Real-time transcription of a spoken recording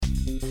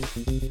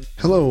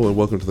Hello and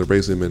welcome to the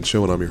Raising Men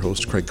Show, and I'm your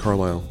host, Craig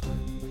Carlisle.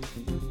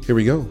 Here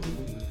we go.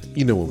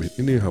 You know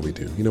how we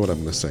do. You know what I'm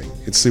going to say.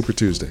 It's Super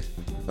Tuesday.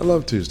 I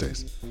love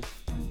Tuesdays.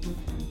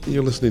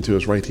 You're listening to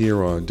us right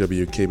here on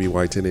WKBY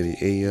 1080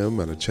 AM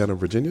out of Chatham,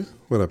 Virginia.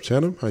 What up,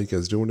 Chatham? How you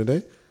guys doing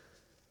today?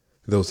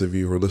 Those of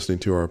you who are listening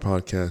to our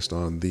podcast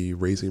on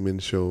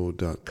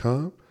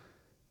theraisingmenshow.com,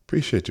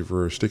 appreciate you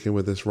for sticking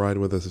with us,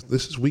 riding with us.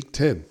 This is week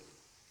 10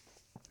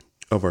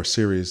 of our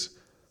series,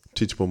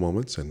 Teachable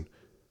Moments, and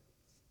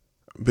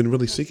I've been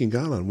really seeking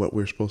God on what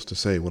we're supposed to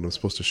say, what I'm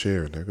supposed to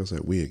share. And there goes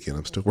that we again.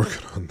 I'm still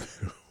working on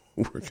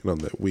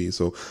that we.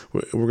 So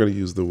we're going to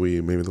use the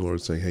we. Maybe the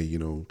Lord's saying, hey,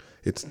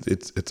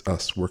 it's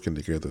us working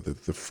together,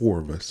 the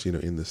four of us,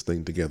 in this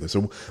thing together.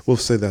 So we'll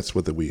say that's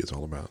what the we is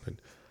all about. And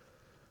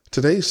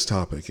today's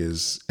topic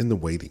is in the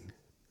waiting.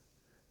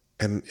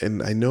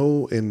 And I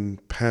know in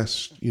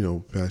past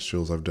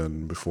shows I've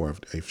done before,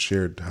 I've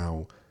shared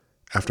how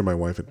after my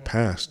wife had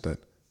passed that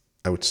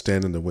I would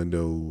stand in the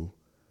window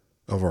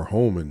of our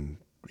home and,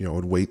 I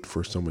would wait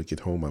for someone to get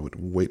home. I would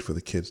wait for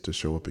the kids to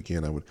show up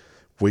again. I would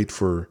wait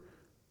for,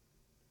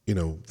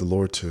 the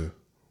Lord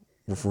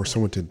for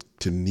someone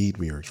to need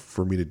me or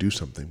for me to do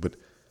something. But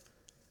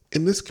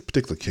in this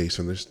particular case,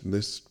 in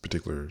this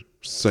particular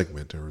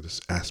segment or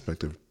this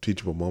aspect of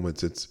Teachable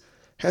Moments, it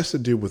has to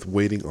do with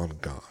waiting on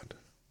God.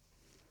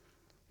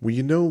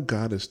 Where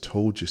God has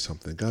told you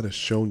something, God has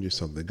shown you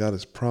something, God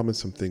has promised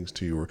some things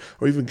to you,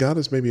 or even God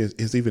has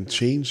even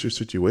changed your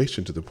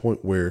situation to the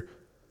point where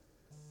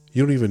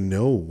you don't even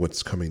know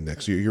what's coming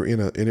next. You're in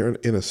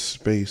a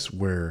space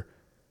where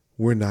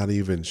we're not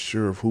even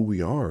sure of who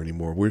we are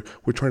anymore.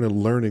 We're trying to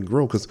learn and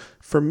grow. Because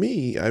for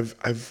me, I've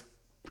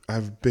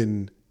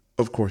been,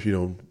 of course,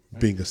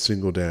 being a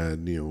single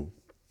dad,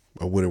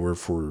 a widower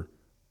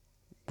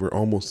we're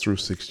almost through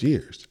 6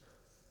 years,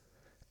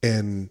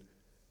 and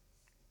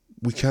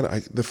we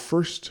the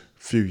first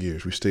few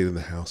years we stayed in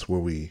the house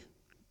where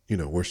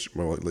where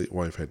my late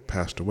wife had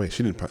passed away.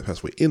 She didn't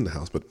pass away in the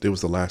house, but it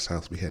was the last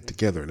house we had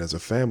together. And as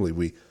a family,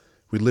 we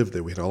lived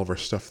there. We had all of our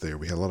stuff there.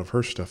 We had a lot of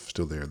her stuff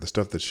still there. The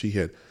stuff that she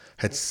had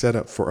set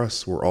up for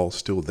us were all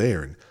still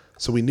there. And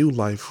so we knew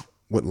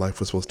what life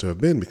was supposed to have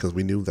been because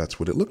we knew that's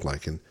what it looked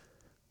like. And,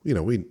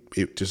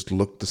 it just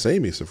looked the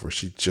same except for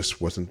she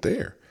just wasn't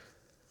there.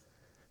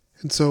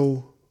 And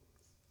so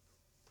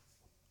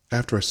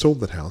after I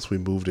sold that house, we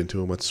moved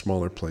into a much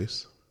smaller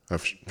place.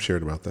 I've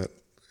shared about that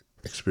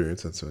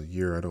experience. That's a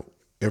year I don't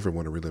ever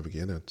want to relive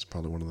again. It's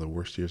probably one of the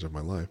worst years of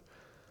my life.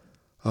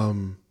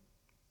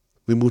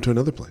 We moved to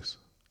another place,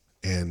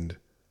 and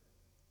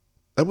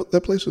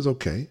that place was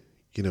okay.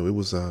 It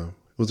was a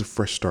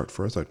fresh start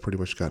for us. I'd pretty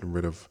much gotten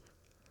rid of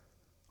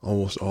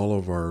almost all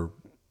of our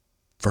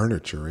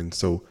furniture, and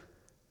so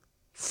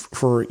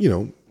for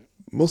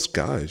most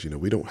guys,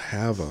 we don't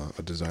have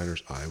a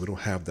designer's eye. We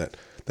don't have that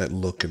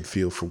look and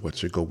feel for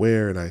what you go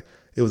wear, and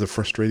it was a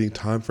frustrating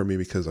time for me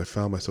because I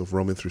found myself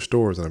roaming through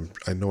stores, and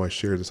I know I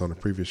shared this on a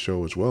previous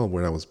show as well,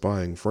 when I was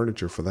buying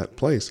furniture for that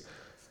place.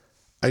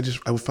 I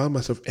found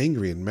myself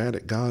angry and mad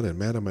at God and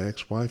mad at my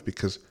ex-wife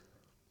because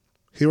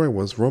here I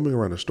was roaming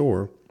around a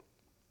store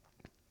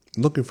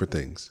looking for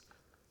things,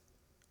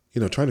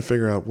 trying to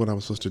figure out what I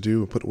was supposed to do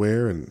and put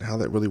where and how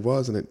that really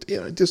was. And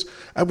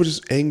I was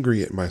just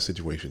angry at my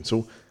situation.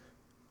 So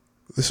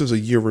this is a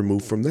year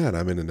removed from that.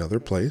 I'm in another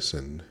place,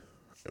 and,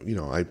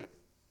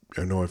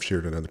 I know I've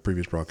shared in another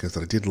previous broadcast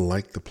that I didn't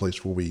like the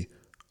place where we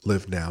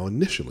live now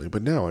initially,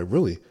 but now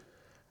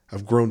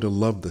I've grown to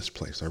love this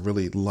place. I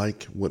really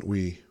like what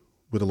the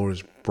Lord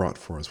has brought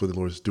for us, what the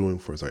Lord is doing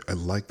for us. I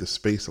like the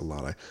space a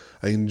lot.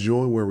 I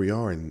enjoy where we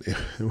are. And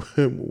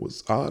what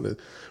was odd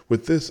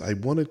with this, I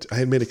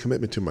had made a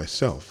commitment to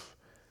myself,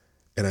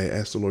 and I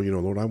asked the Lord,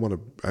 Lord, I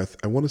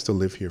want us to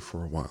live here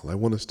for a while. I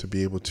want us to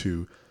be able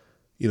to,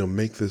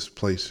 make this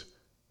place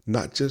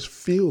not just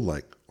feel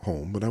like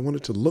home, but I want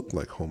it to look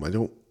like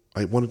home.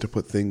 I wanted to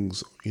put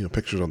things,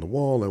 pictures on the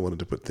wall. I wanted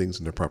to put things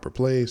in their proper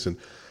place. And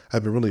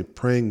I've been really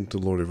praying to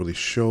the Lord to really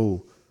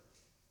show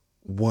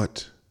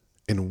what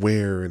and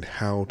where and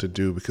how to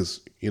do,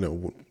 because,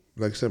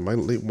 like I said, my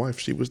late wife,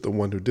 she was the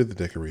one who did the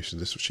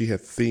decorations. She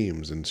had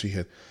themes, and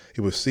it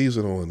was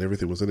seasonal, and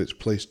everything was in its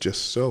place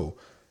just so.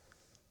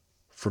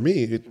 For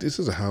me, this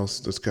is a house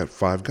that's got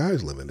 5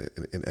 guys living in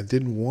it, and I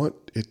didn't want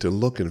it to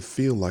look and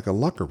feel like a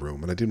locker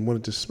room, and I didn't want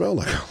it to smell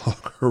like a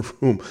locker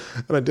room,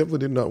 and I definitely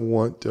did not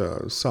want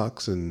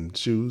socks and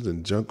shoes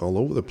and junk all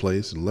over the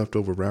place and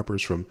leftover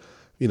wrappers from,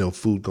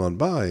 food gone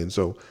by. And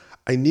so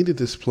I needed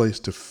this place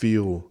to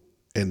feel,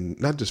 and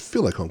not just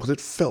feel like home, because it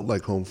felt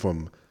like home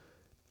from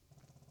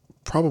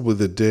probably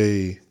the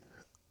day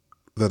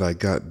that I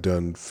got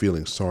done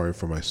feeling sorry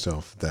for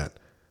myself that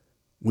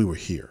we were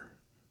here.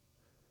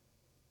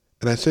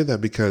 And I say that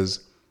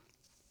because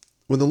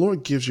when the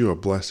Lord gives you a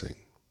blessing,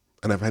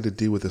 and I've had to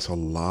deal with this a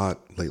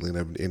lot lately, and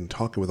I've been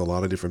talking with a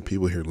lot of different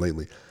people here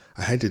lately,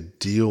 I had to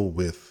deal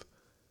with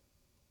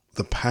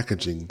the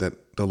packaging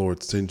that the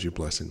Lord sends you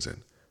blessings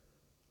in.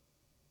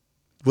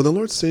 When the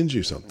Lord sends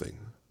you something,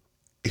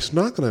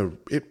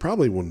 it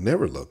probably will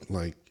never look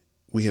like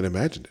we had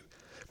imagined it.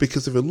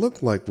 Because if it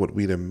looked like what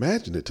we'd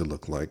imagined it to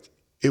look like,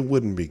 it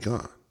wouldn't be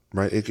God,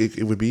 right?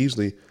 It would be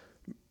easily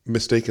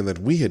mistaken that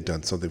we had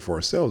done something for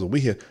ourselves, or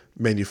we had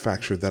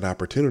manufactured that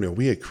opportunity, or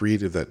we had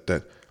created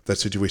that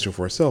situation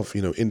for ourselves,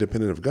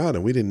 independent of God,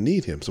 and we didn't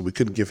need him, so we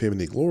couldn't give him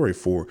any glory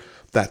for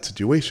that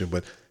situation.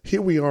 But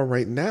here we are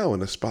right now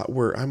in a spot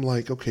where I'm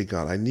like, okay,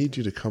 God, I need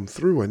you to come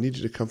through. I need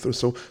you to come through.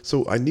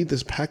 So I need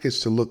this package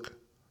to look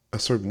a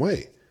certain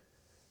way.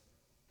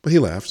 But he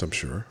laughs, I'm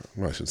sure.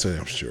 Well, I should say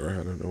I'm sure.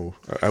 I don't know.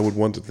 I would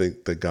want to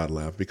think that God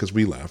laughed, because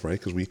we laugh,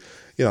 right? Because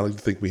I like to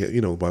think we have,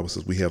 the Bible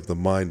says we have the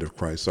mind of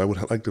Christ. So I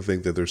would like to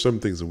think that there's some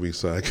things that we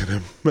say, I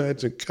can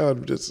imagine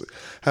God just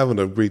having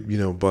a great,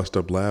 bust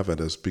up laugh at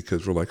us,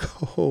 because we're like,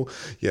 oh,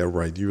 yeah,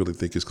 right. You really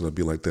think it's going to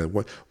be like that?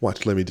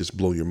 Watch, let me just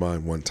blow your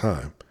mind one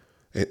time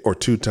or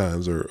two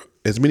times or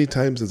as many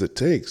times as it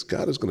takes.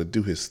 God is going to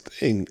do his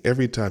thing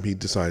every time he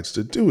decides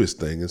to do his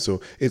thing. And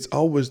so it's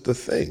always the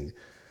thing.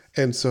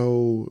 And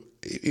so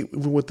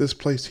even with this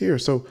place here,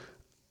 so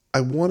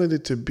I wanted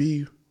it to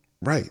be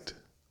right.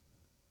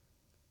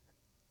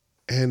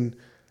 And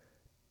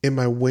in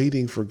my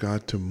waiting for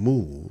God to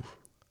move,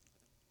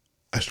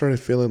 I started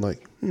feeling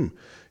like, you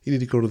need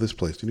to go to this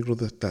place, you need to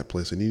go to that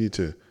place, and you need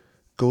to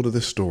go to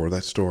this store,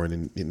 that store,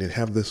 and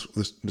have this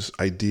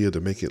idea to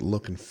make it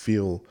look and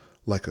feel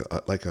like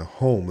a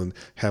home, and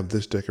have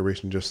this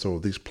decoration just so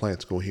these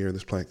plants go here and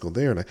this plant go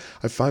there. And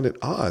I find it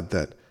odd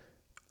that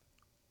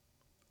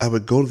I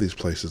would go to these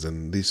places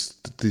and these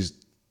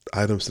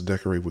items to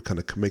decorate would kind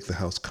of make the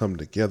house come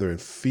together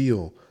and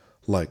feel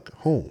like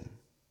home.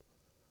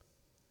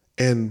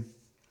 And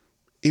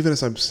even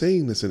as I'm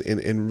saying this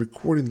and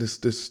recording this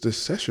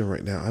session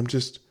right now,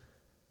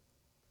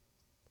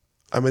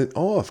 I'm in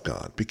awe of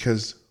God,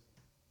 because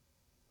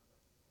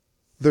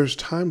there's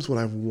times when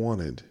I've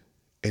wanted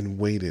and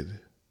waited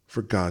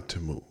for God to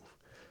move.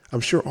 I'm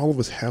sure all of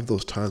us have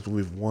those times when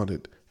we've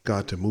wanted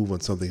God to move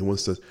on something,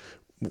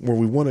 where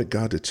we wanted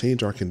God to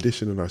change our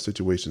condition and our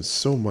situation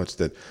so much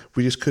that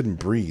we just couldn't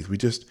breathe. We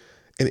just,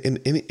 and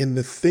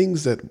the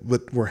things that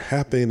were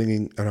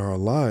happening in our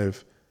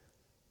life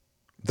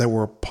that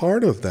were a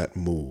part of that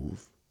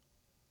move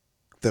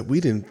that we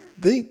didn't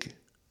think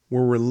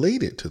were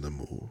related to the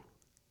move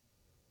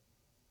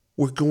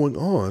were going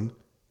on,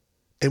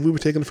 and we were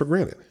taking it for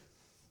granted.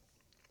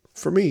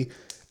 For me,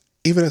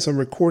 even as I'm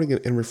recording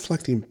it and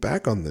reflecting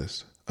back on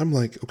this, I'm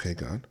like, okay,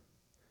 God,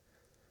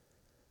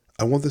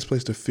 I want this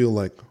place to feel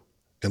like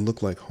and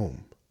look like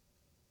home.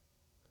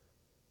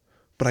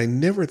 But I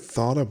never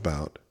thought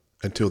about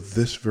until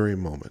this very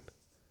moment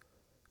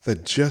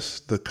that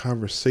just the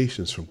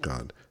conversations from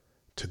God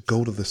to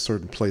go to this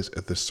certain place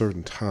at this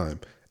certain time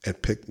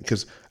and pick,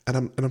 and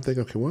I'm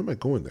thinking, okay, why am I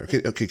going there?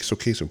 Okay. So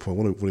case in point,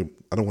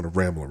 I don't want to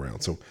ramble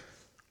around. So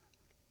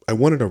I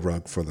wanted a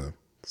rug for the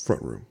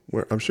front room,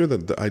 where I'm sure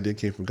that the idea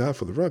came from God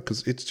for the rug,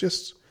 because they're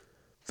just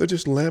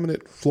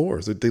laminate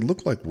floors. They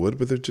look like wood,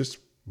 but they're just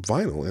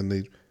vinyl, and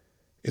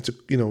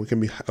it can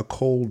be a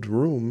cold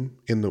room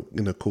in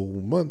the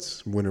cool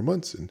months, winter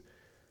months, and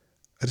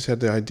I just had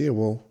the idea,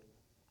 well,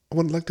 I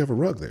would like to have a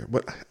rug there,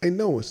 but I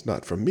know it's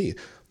not from me.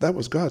 That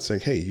was God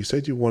saying, hey, you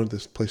said you wanted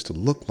this place to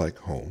look like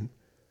home,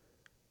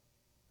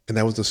 and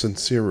that was a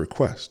sincere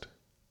request.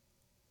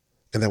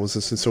 And that was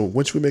so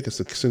once we make a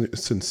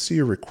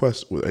sincere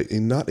request,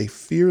 not a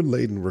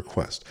fear-laden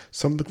request,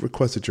 some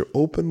request that you're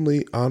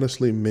openly,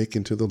 honestly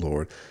making to the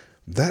Lord,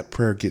 that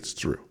prayer gets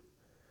through.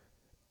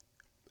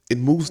 It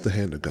moves the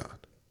hand of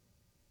God.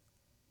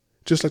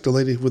 Just like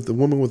the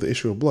woman with the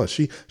issue of blood,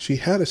 she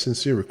had a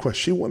sincere request.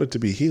 She wanted to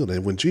be healed,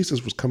 and when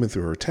Jesus was coming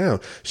through her town,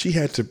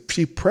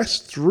 she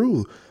pressed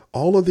through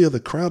all of the other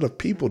crowd of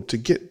people to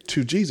get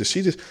to Jesus.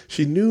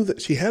 She knew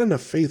that she had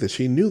enough faith that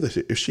she knew that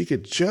if she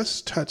could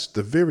just touch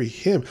the very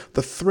hem,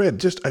 the thread,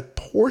 just a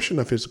portion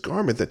of his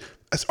garment,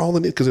 that's all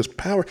it needs, because there's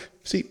power.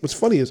 See, what's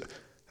funny is,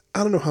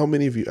 I don't know how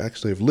many of you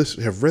actually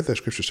have read that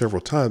scripture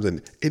several times,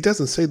 and it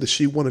doesn't say that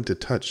she wanted to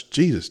touch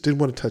Jesus, didn't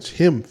want to touch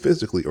him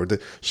physically, or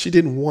that she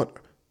didn't want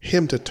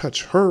him to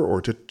touch her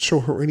or to show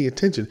her any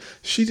attention.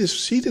 She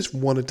just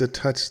wanted to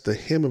touch the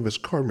hem of his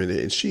garment,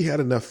 and she had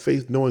enough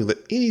faith knowing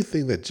that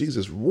anything that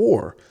Jesus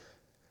wore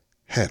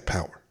had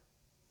power.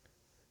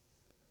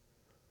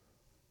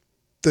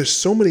 There's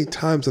so many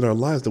times in our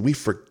lives that we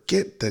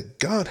forget that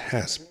God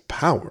has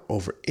power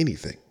over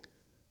anything.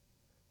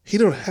 He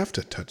don't have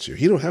to touch you.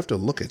 He don't have to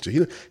look at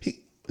you. In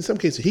some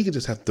cases, he can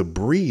just have to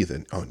breathe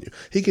on you.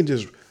 He can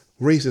just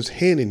raise his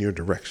hand in your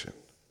direction,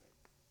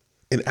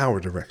 in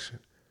our direction,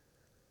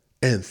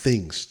 and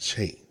things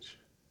change.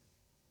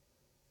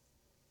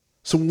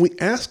 So when we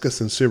ask a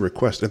sincere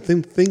request and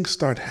then things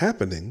start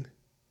happening,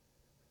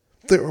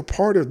 they're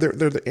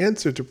the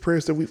answer to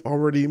prayers that we've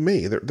already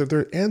made. They're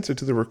the answer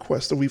to the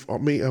requests that we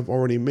may have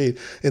already made.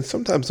 And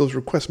sometimes those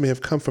requests may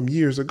have come from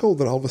years ago,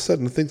 that all of a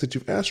sudden the things that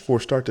you've asked for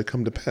start to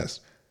come to pass.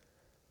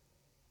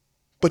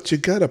 But you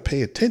got to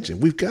pay attention.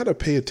 We've got to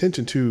pay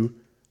attention to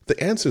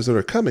the answers that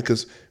are coming,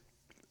 because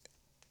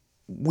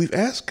we've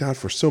asked God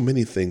for so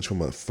many things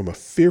from a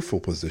fearful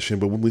position,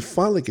 but when we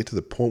finally get to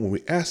the point when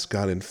we ask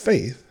God in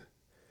faith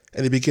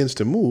and he begins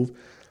to move,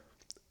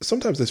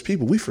 sometimes as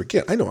people, we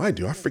forget. I know I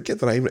do. I forget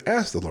that I even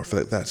asked the Lord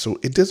for that. So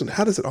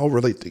how does it all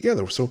relate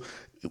together? So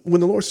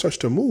when the Lord starts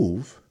to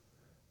move,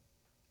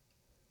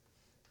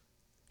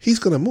 he's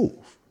going to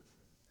move.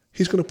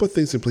 He's going to put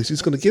things in place.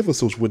 He's going to give us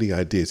those witty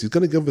ideas. He's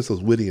going to give us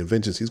those witty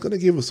inventions. He's going to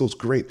give us those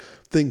great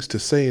things to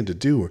say and to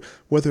do, or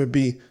whether it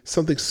be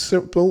something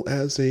simple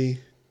as a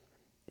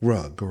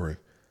rug or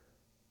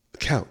a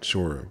couch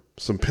or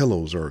some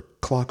pillows or a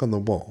clock on the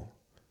wall.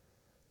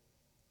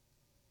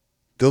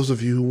 Those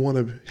of you who want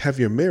to have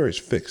your marriage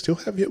fixed, he'll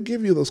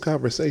give you those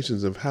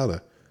conversations of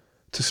how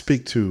to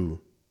speak to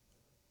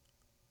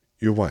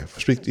your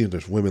wife.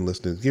 There's women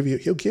listening.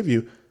 He'll give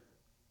you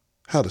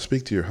how to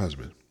speak to your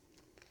husband.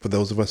 For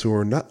those of us who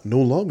are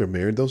no longer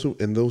married, those who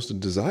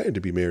desire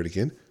to be married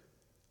again,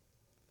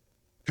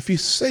 if you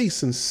say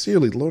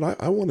sincerely, Lord,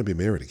 I want to be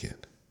married again.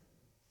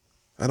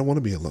 I don't want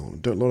to be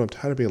alone. Lord, I'm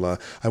tired of being alone.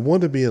 I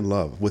want to be in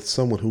love with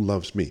someone who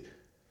loves me.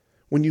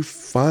 When you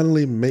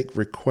finally make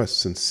requests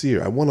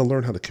sincere, I want to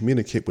learn how to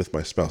communicate with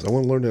my spouse. I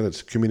want to learn how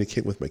to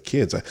communicate with my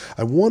kids.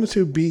 I want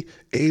to be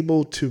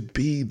able to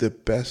be the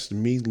best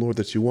me, Lord,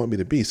 that you want me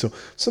to be. So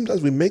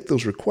sometimes we make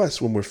those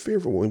requests when we're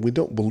fearful, when we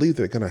don't believe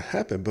they're going to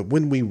happen. But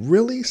when we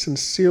really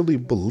sincerely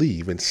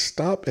believe and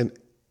stop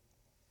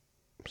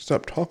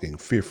talking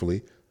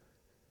fearfully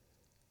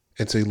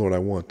and say, Lord, I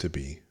want to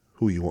be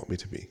who you want me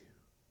to be.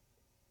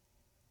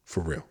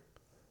 For real.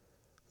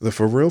 The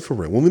for real.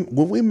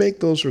 When we make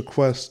those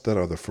requests that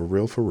are the for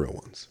real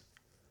ones,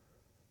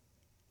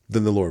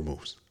 then the Lord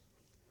moves.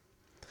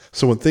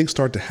 So when things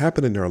start to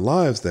happen in our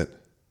lives that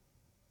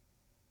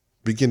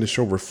begin to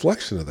show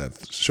reflection of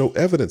that, show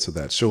evidence of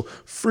that, show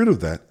fruit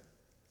of that,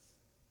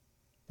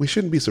 we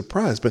shouldn't be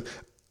surprised.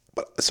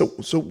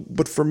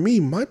 But for me,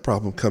 my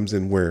problem comes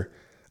in where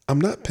I'm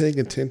not paying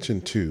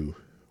attention to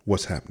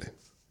what's happening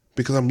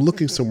because I'm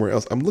looking somewhere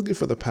else. I'm looking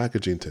for the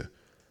packaging to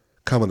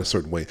come in a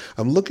certain way.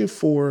 I'm looking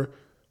for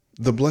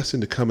the blessing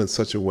to come in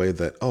such a way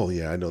that, oh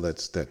yeah, I know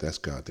that's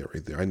God there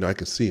right there. I know I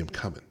can see him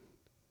coming.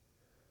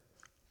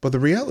 But the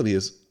reality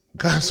is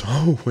God's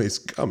always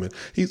coming.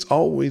 He's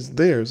always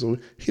there. So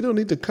he don't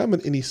need to come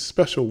in any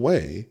special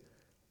way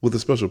with a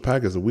special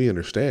package that we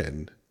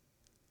understand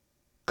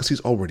because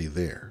he's already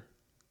there.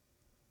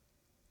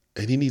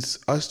 And he needs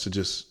us to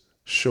just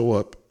show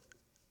up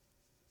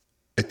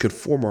and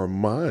conform our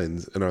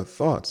minds and our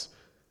thoughts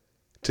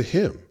to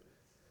him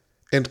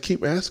and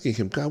keep asking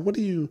him, God, what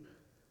are you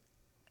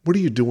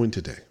doing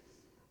today?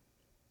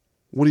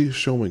 What are you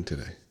showing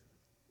today?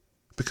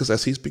 Because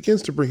as he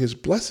begins to bring his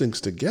blessings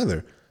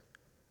together,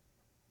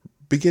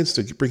 begins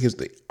to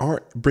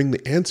bring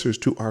the answers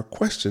to our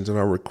questions and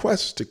our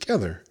requests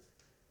together.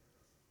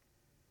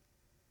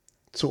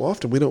 So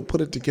often we don't put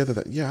it together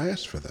that, yeah, I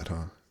asked for that,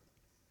 huh?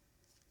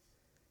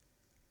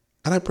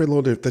 And I pray,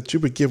 Lord, that you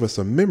would give us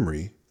a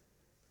memory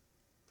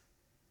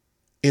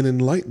and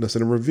enlighten us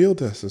and reveal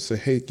to us and say,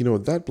 hey,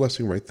 that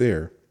blessing right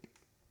there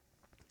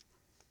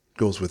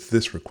goes with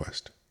this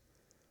request.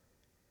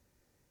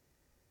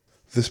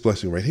 This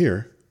blessing right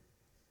here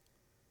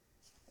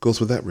goes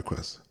with that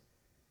request.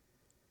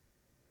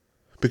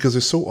 Because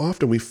there's so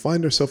often we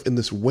find ourselves in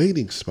this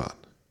waiting spot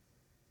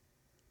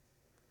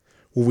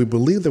where we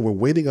believe that we're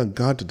waiting on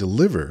God to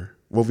deliver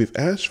what we've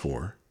asked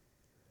for,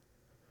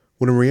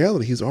 when in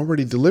reality he's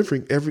already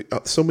delivering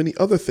so many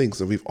other things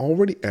that we've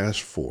already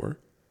asked for.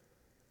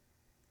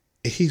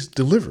 He's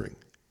delivering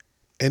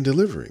and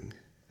delivering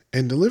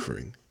and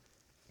delivering.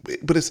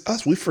 But it's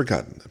us. We've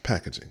forgotten the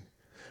packaging.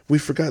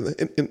 We've forgotten.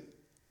 In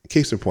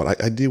case in point,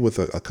 I deal with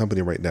a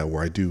company right now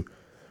where I do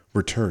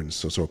returns.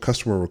 So a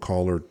customer will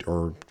call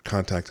or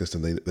contact us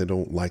and they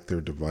don't like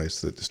their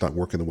device, that it's not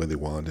working the way they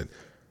want, and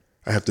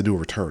I have to do a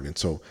return. And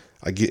so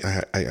I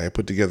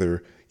put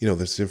together,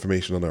 this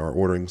information on our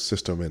ordering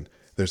system, and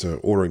there's an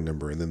ordering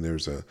number, and then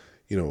there's a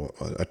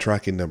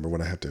tracking number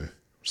when I have to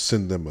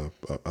send them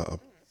a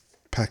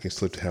packing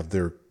slip to have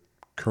their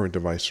current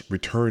device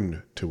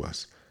returned to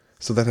us.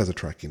 So that has a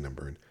tracking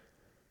number. And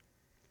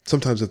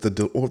sometimes if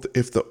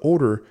the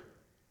order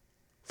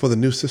for the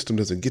new system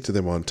doesn't get to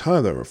them on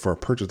time for a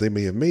purchase they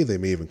may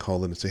even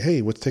call in and say,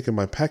 hey, what's taking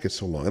my package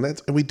so long?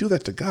 And we do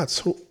that to God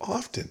so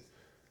often.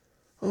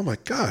 Oh my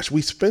gosh,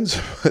 we spend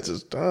so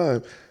much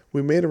time.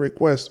 We made a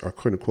request, or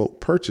quote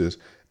unquote purchase,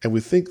 and we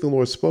think the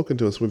Lord's spoken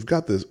to us. We've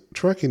got this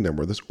tracking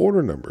number, this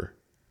order number.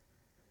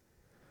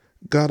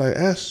 God, I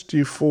asked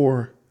you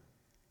for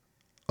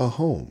a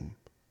home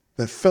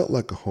that felt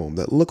like a home,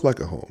 that looked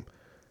like a home.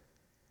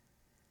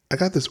 I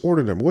got this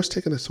order number. What's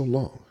taking us so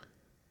long?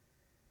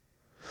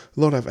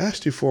 Lord, I've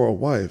asked you for a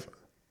wife,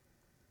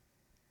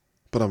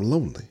 but I'm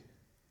lonely.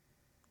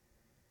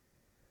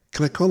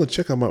 Can I call and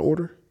check on my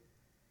order?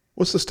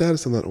 What's the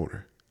status on that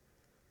order?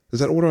 Is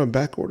that order on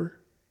back order?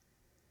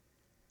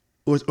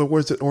 Or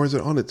is it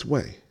on its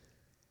way?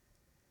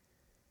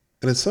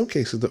 And in some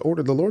cases, the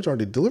Lord's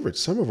already delivered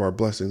some of our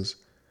blessings,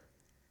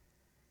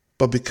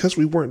 but because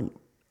we weren't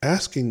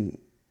asking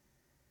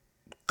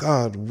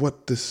God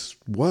what this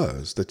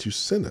was that you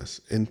sent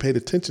us and paid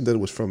attention that it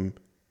was from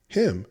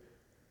him,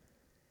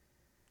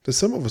 that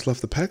some of us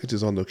left the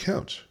packages on the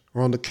couch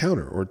or on the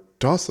counter or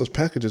toss those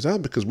packages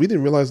out because we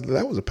didn't realize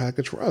that was a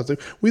package for us.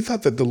 We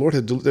thought that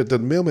that the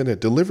mailman had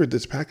delivered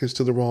this package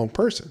to the wrong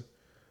person.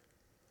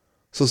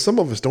 So some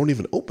of us don't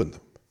even open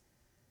them.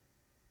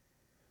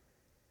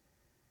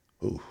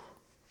 Ooh.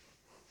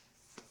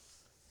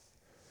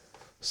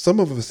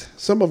 Some of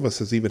us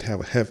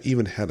have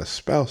even had a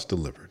spouse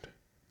delivered.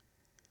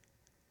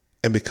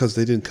 And because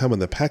they didn't come in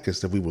the package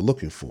that we were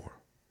looking for,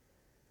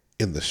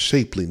 in the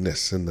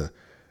shapeliness and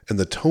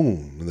the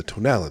tone and the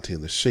tonality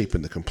and the shape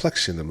and the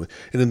complexion and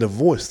in the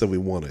voice that we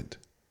wanted,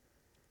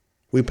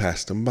 we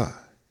passed them by.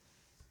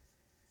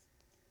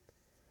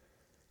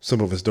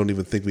 Some of us don't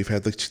even think we've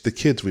had the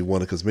kids we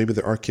wanted because maybe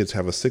our kids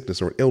have a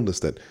sickness or an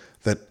illness that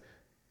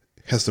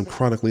has them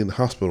chronically in the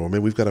hospital, or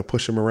maybe we've got to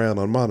push them around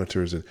on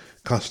monitors and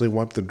constantly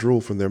wipe the drool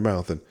from their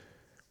mouth. And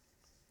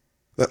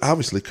that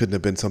obviously couldn't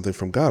have been something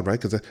from God, right?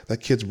 Because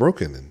that kid's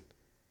broken. And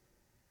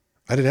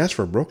I didn't ask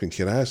for a broken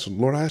kid. I asked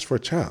for a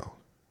child.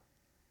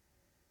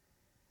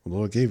 Well,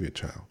 Lord gave you a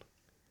child.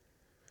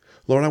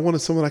 Lord, I wanted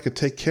someone I could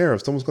take care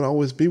of. Someone's going to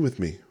always be with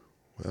me.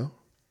 Well,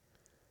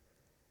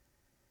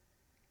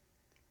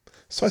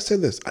 so I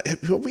said this.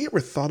 Have we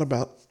ever thought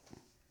about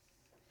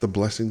the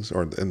blessings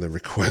and the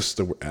requests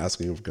that we're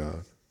asking of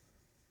God?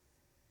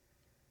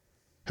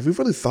 Have we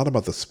really thought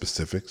about the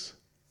specifics?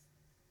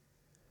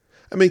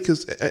 I mean,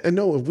 because I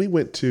know if we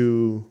went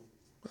to,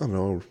 I don't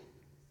know,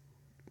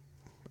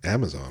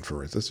 Amazon,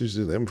 for instance, let's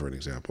use them for an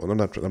example. And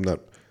I'm not,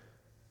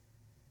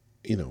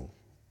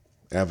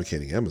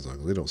 advocating Amazon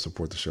because they don't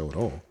support the show at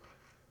all.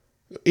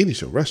 Any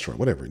show, restaurant,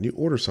 whatever, and you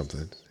order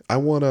something. I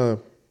want a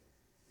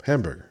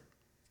hamburger,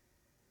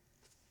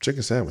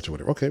 chicken sandwich, or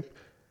whatever. Okay.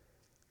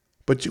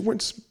 But you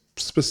weren't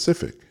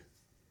specific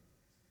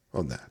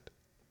on that.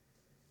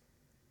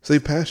 So they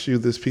pass you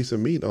this piece of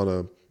meat on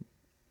a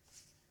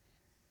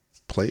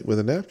plate with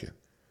a napkin.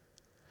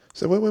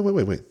 So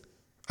wait.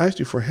 I asked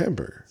you for a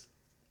hamburger.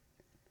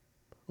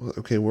 Well,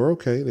 okay, we're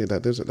okay.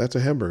 That's a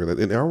hamburger.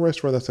 In our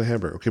restaurant, that's a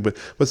hamburger. Okay,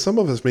 but some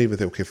of us may even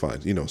think, okay,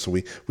 fine. So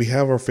we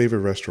have our favorite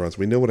restaurants.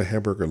 We know what a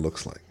hamburger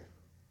looks like.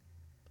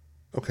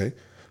 Okay,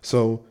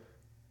 so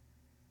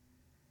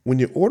when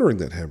you're ordering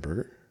that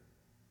hamburger,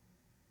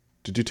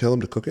 did you tell them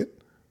to cook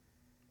it?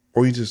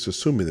 Or are you just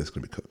assuming that it's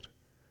going to be cooked?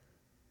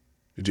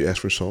 Did you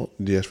ask for salt?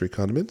 Did you ask for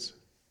condiments?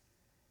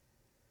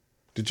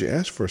 Did you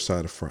ask for a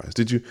side of fries?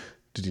 Did you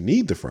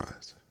need the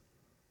fries?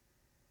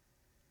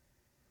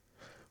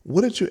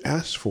 What did you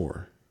ask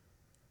for?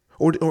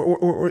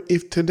 Or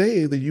if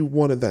today that you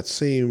wanted that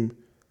same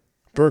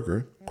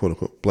burger, quote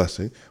unquote,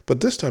 blessing,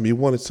 but this time you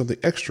wanted something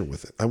extra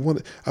with it. I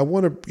want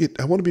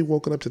to be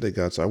woken up today,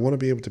 God, so I want to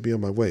be able to be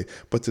on my way.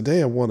 But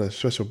today I want a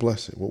special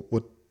blessing.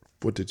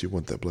 What did you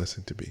want that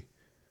blessing to be?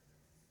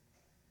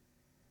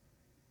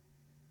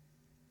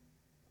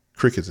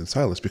 Crickets and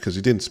silence because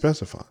you didn't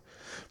specify.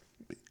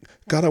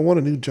 God, I want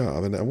a new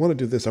job and I want to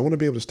do this. I want to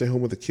be able to stay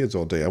home with the kids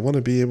all day. I want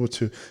to be able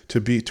to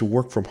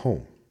work from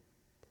home.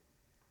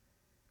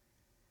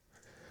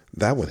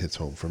 That one hits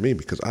home for me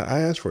because I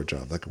asked for a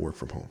job that could work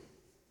from home.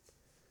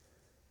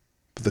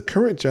 But the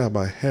current job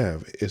I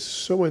have is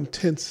so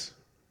intense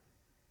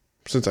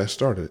since I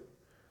started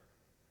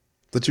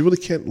that you really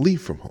can't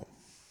leave from home.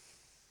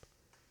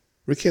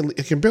 I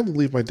can barely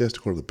leave my desk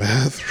to go to the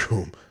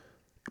bathroom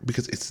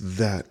because it's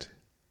that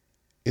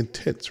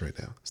intense right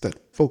now. It's that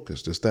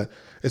focused. It's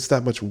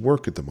that much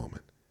work at the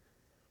moment.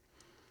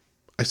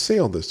 I say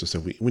all this to say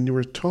when you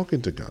were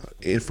talking to God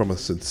from a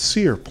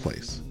sincere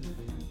place,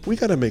 we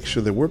got to make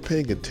sure that we're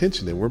paying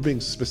attention and we're being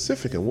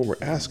specific in what we're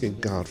asking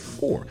God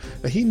for.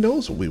 Now, He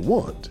knows what we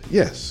want,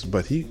 yes,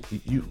 but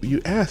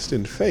you asked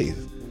in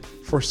faith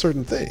for a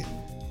certain thing.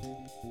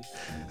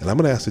 And I'm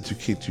going to ask that you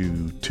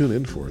tune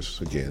in for us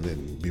again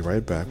and be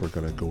right back. We're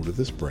going to go to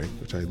this break,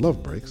 which I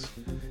love breaks.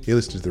 You're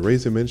listening to the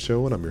Raising Men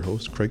Show, and I'm your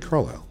host, Craig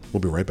Carlisle.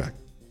 We'll be right back.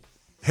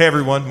 Hey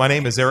everyone, my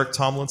name is Eric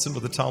Tomlinson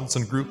with the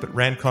Tomlinson Group at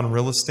Rancon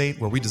Real Estate,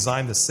 where we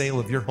design the sale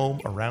of your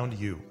home around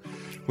you.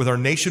 With our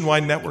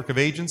nationwide network of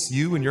agents,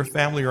 you and your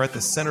family are at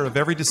the center of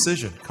every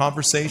decision,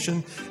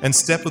 conversation, and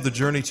step of the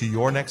journey to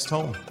your next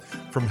home.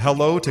 From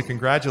hello to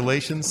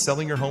congratulations,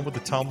 selling your home with the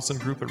Tomlinson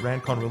Group at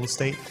Rancon Real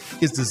Estate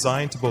is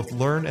designed to both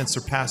learn and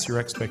surpass your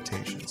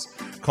expectations.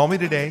 Call me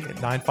today at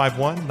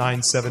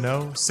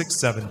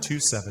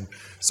 951-970-6727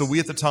 so we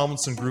at the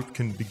Tomlinson Group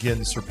can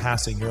begin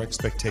surpassing your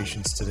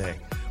expectations today.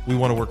 We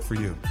want to work for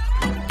you.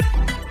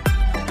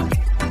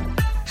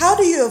 How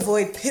do you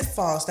avoid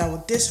pitfalls that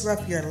will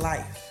disrupt your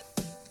life?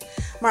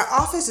 My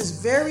office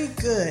is very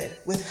good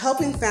with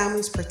helping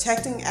families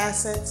protecting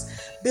assets,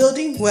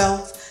 building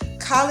wealth,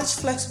 college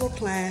flexible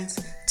plans,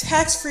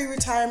 tax-free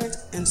retirement,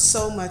 and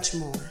so much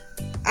more.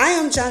 I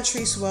am John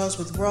Treese Wells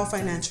with World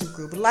Financial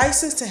Group,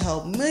 licensed to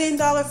help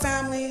million-dollar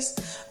families,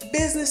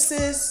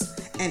 businesses,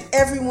 and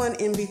everyone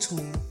in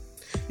between.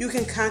 You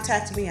can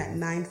contact me at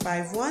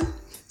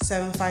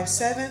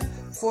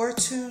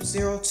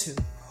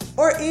 951-757-4202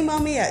 or email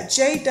me at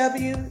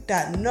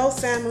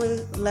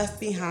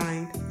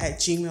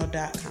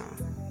jw.nofamilyleftbehind@gmail.com.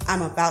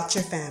 I'm about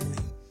your family.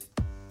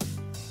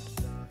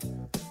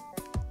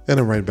 And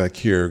I'm right back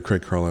here,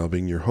 Craig Carlisle,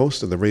 being your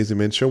host of the Raising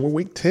Men Show. We're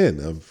week 10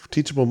 of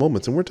Teachable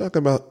Moments, and we're talking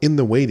about in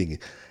the waiting.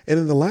 And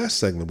in the last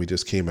segment we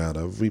just came out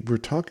of, we were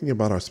talking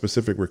about our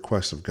specific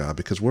requests of God,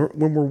 because when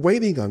we're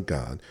waiting on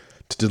God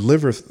to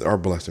deliver our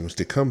blessings,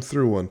 to come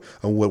through on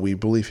what we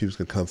believe he was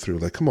going to come through.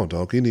 Like, come on,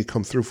 dog, you need to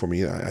come through for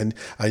me.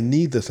 I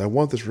need this. I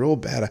want this real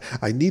bad.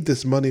 I need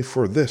this money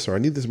for this, or I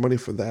need this money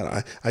for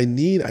that. I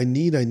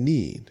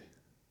need.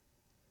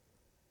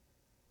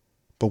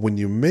 But when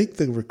you make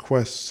the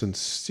request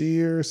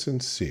sincere,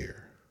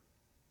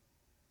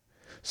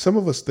 some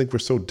of us think we're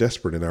so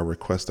desperate in our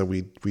request that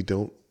we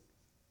don't,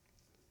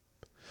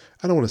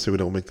 I don't want to say we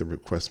don't make the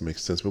request make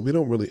sense, but we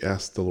don't really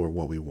ask the Lord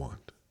what we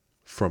want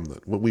from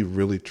what we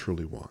really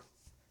truly want.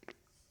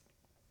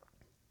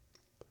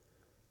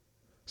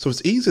 So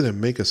it's easy to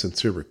make a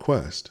sincere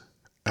request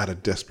out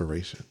of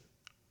desperation.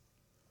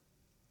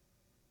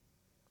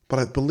 But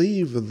I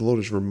believe that the Lord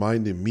is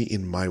reminding me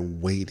in my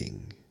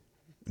waiting.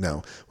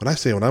 Now,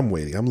 when I'm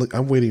waiting,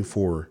 I'm waiting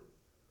for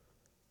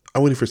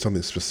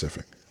something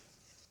specific.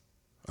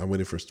 I'm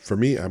waiting for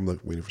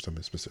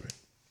something specific.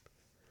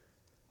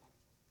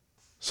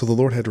 So the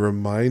Lord had to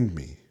remind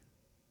me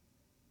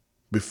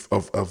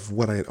of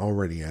what I had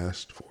already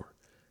asked for.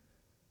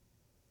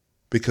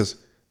 Because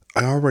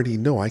I already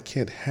know I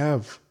can't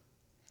have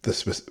the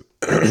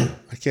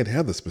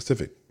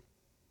specific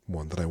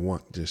one that I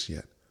want just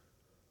yet.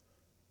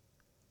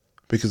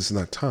 Because it's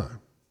not time.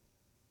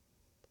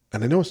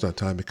 And I know it's not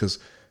time because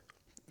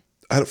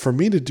for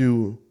me to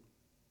do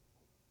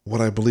what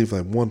I believe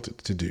I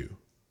want to do,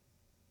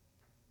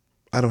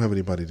 I don't have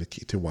anybody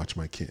to watch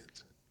my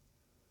kids.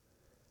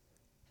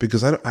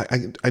 Because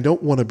I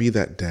don't want to be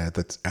that dad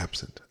that's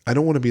absent. I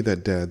don't want to be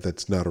that dad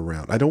that's not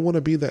around. I don't want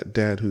to be that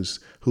dad who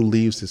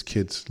leaves his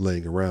kids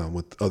laying around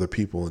with other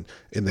people and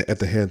at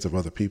the hands of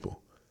other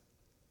people.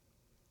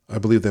 I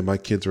believe that my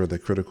kids are at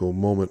that critical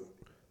moment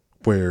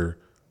where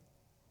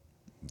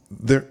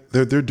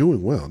they're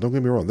doing well. Don't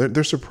get me wrong.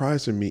 They're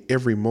surprising me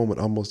every moment,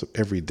 almost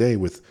every day,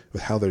 with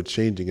how they're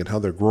changing and how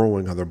they're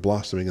growing, how they're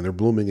blossoming, and they're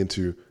blooming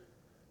into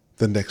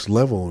the next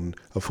level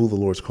of who the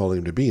Lord's calling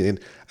them to be. And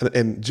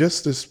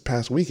just this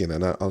past weekend,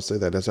 and I'll say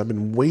that as I've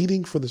been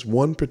waiting for this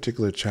one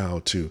particular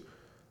child to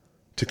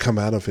come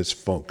out of his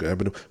funk. I've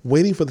been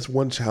waiting for this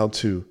one child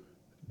to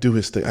do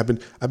his thing. I've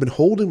been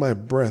holding my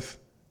breath,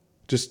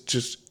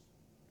 just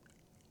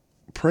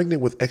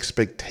pregnant with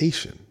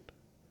expectation,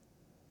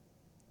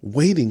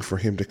 waiting for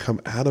him to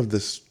come out of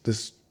this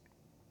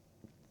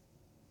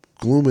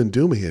gloom and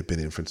doom he had been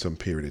in for some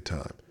period of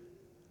time.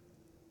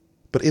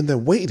 But in that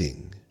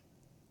waiting,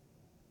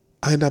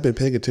 I had not been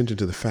paying attention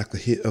to the fact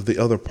that of the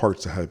other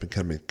parts that had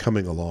been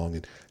coming along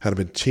and had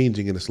been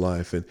changing in his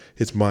life, and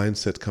his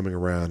mindset coming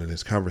around and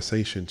his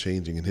conversation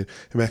changing and him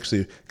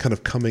actually kind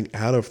of coming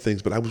out of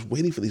things. But I was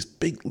waiting for these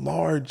big,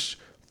 large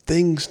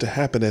things to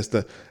happen as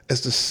the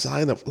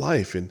sign of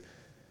life. And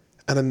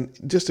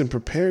just in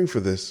preparing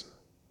for this,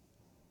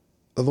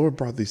 the Lord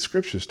brought these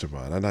scriptures to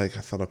mind. And I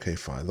thought, okay,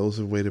 fine. Those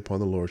who wait upon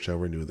the Lord shall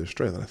renew their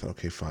strength. And I thought,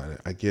 okay, fine.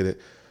 I get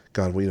it.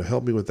 God, will you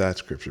help me with that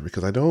scripture?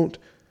 Because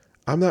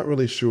I'm not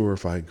really sure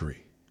if I agree.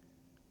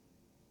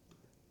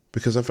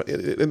 Because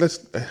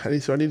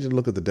so I need to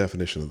look at the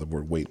definition of the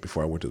word wait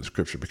before I went to the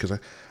scripture. Because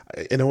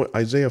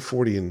Isaiah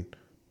 40 and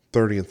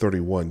 30 and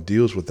 31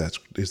 deals with that,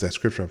 is that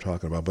scripture I'm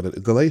talking about.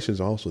 But Galatians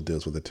also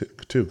deals with it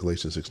too,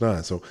 Galatians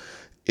 6:9. So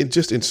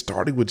in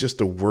starting with just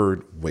the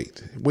word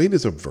wait. Wait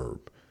is a verb.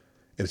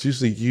 And it's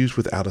usually used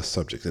without a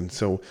subject. And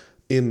so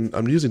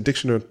I'm using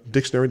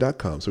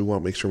dictionary.com, so we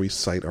want to make sure we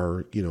cite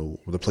our,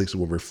 the places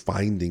where we're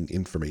finding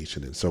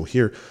information. And so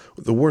here,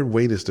 the word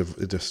wait is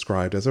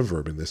described as a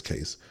verb in this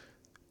case,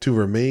 to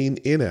remain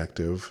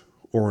inactive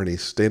or in a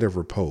state of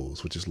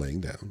repose, which is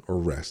laying down or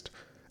rest,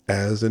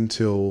 as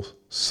until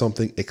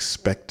something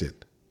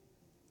expected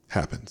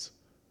happens.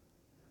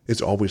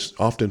 It's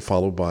often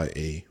followed by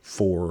a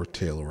for,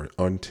 till, or an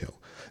until.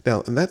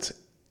 Now, and this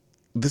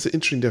is an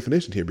interesting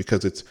definition here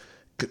because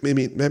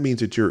that means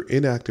that you're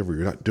inactive or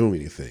you're not doing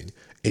anything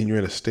and you're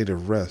in a state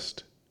of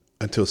rest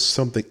until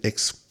something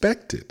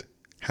expected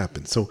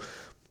happens. So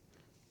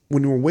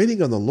when we're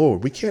waiting on the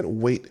Lord, we can't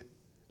wait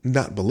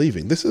not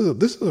believing. This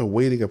is a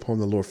waiting upon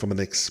the Lord from an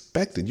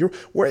expecting.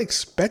 We're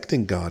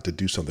expecting God to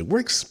do something. We're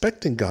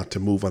expecting God to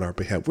move on our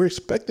behalf. We're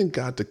expecting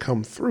God to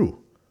come through.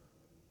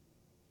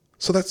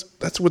 So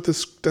that's what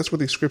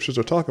these scriptures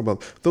are talking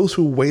about. Those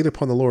who wait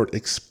upon the Lord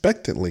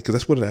expectantly, because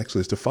that's what it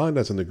actually is defined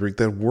as in the Greek.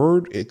 That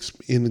word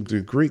in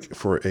the Greek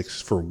for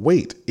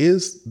wait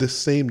is the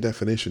same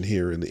definition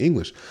here in the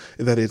English,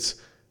 that it's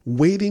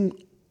waiting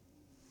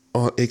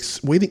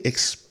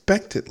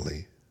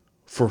expectantly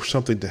for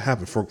something to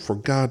happen, for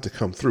God to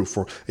come through,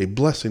 for a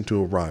blessing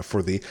to arrive,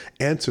 for the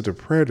answer to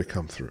prayer to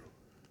come through.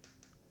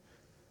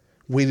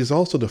 Wait is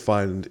also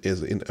defined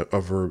as in a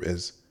verb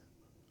as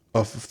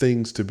of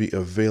things to be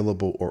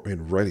available or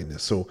in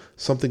readiness. So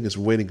something is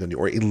waiting on you,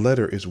 or a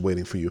letter is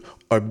waiting for you,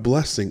 a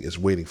blessing is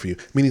waiting for you.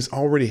 Meaning it's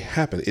already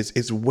happened.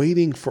 It's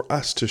waiting for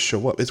us to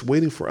show up. It's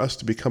waiting for us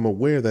to become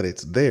aware that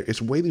it's there.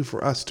 It's waiting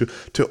for us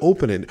to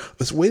open it.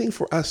 It's waiting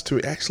for us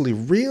to actually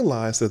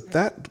realize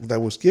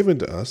that was given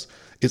to us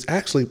is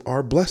actually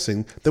our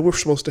blessing that we're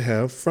supposed to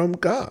have from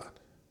God.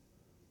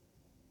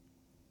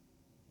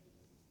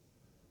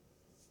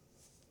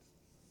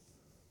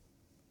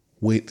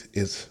 Wait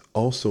is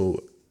also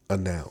a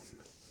noun,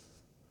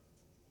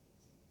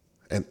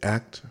 an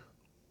act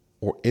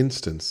or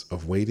instance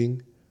of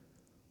waiting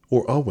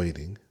or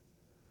awaiting,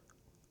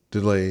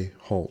 delay,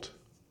 halt.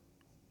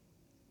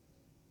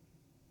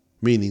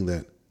 Meaning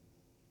that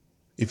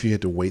if you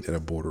had to wait at a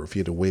border, if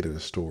you had to wait at a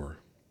store,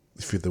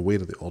 if you had to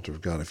wait at the altar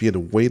of God, if you had to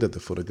wait at the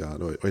foot of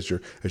God, or as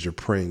you're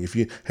praying, if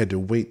you had to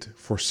wait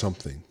for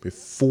something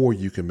before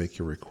you can make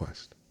your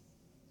request.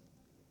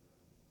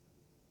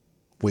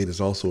 Wait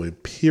is also a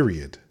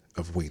period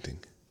of waiting.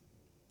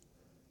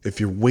 If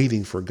you're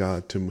waiting for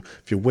God to,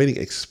 if you're waiting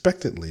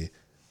expectantly,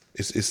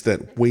 it's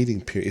that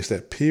waiting period. It's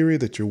that period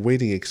that you're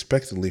waiting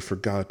expectantly for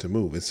God to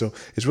move. And so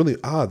it's really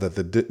odd that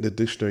the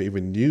dictionary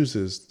even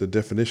uses the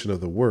definition of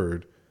the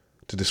word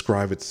to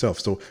describe itself.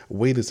 So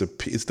wait is the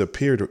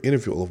period or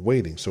interval of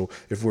waiting. So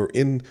if we're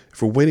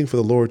waiting for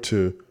the Lord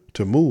to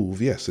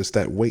move, yes, it's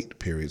that wait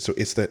period. So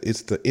it's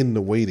in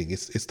the waiting.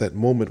 It's that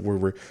moment where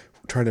we're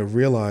trying to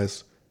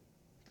realize,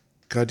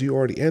 God, you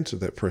already answered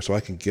that prayer, so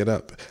I can get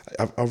up.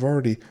 I've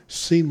already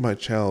seen my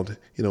child,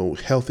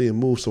 healthy and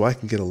move, so I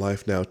can get a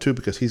life now too,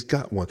 because he's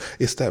got one.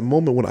 It's that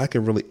moment when I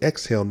can really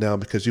exhale now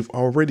because you've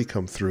already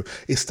come through.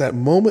 It's that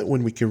moment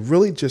when we can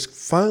really just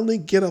finally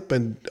get up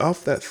and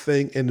off that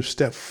thing and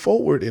step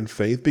forward in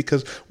faith,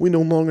 because we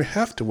no longer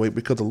have to wait,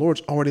 because the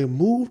Lord's already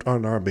moved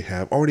on our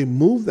behalf, already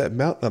moved that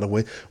mountain out of the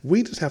way.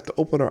 We just have to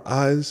open our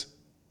eyes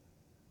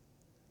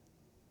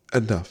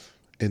enough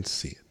and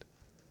see it.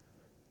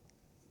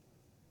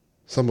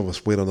 Some of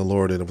us wait on the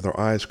Lord and with our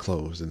eyes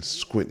closed and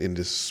squint and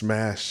just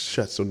smash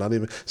shut. So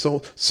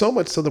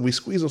much so that we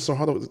squeeze them so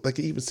hard that like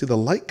you even see the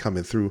light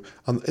coming through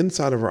on the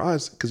inside of our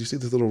eyes, because you see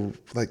these little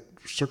like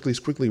circly,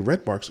 squiggly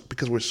red marks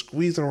because we're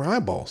squeezing our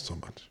eyeballs so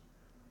much.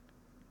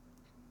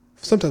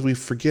 Sometimes we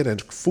forget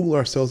and fool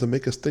ourselves and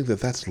make us think that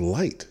that's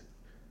light,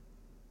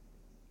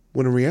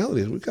 when in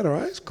reality we've got our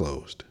eyes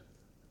closed.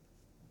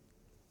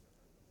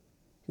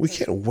 We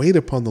can't wait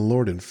upon the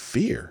Lord in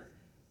fear.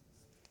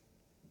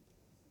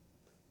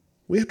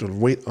 We have to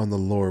wait on the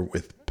Lord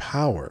with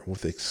power,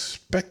 with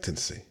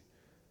expectancy,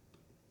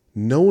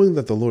 knowing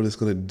that the Lord is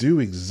going to do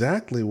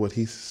exactly what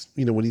he said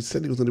he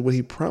was going to do, what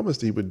he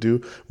promised he would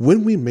do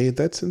when we made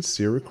that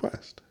sincere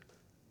request.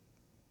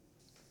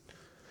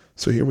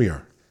 So here we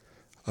are,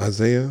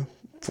 Isaiah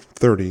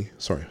 40,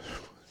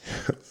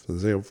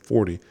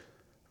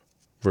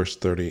 verse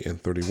 30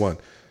 and 31.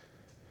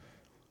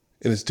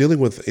 And it's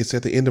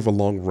at the end of a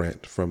long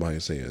rant from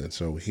Isaiah. And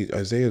so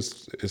Isaiah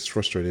is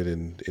frustrated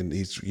and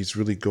he's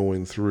really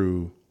going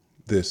through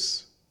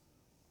this,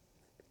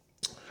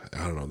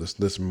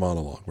 this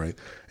monologue, right?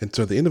 And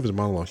so at the end of his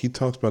monologue,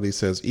 he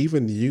says,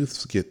 even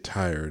youths get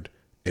tired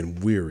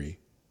and weary.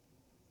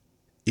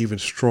 Even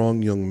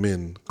strong young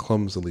men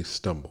clumsily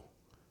stumble.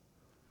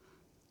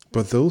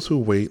 But those who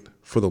wait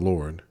for the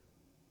Lord,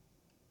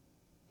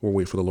 or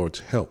wait for the Lord's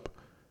help,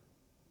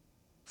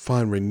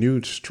 find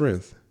renewed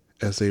strength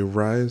as they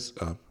rise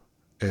up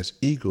as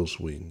eagle's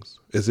wings,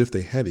 as if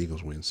they had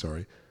eagle's wings,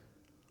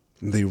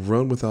 They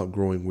run without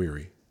growing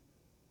weary.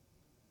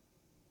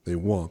 They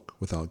walk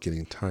without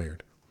getting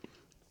tired.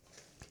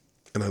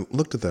 And I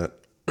looked at that,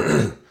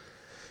 and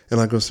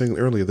like I was saying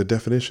earlier, the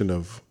definition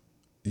of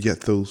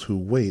yet those who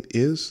wait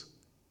is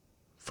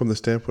from the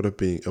standpoint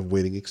of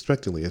waiting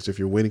expectantly, as if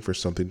you're waiting for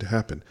something to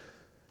happen.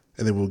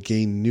 And they will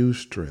gain new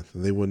strength,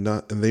 and they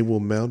will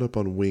mount up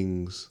on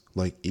wings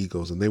like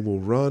eagles, and they will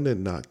run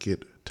and not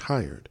get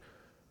tired.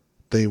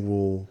 They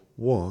will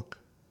walk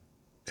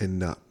and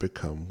not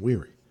become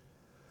weary.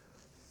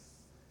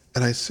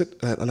 And I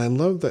sit and I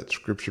love that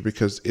scripture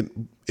because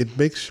it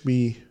makes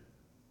me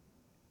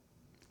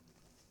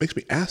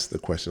ask the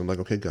question. I'm like,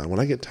 okay, God, when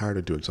I get tired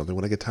of doing something,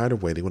 when I get tired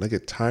of waiting, when I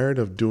get tired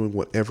of doing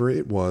whatever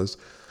it was,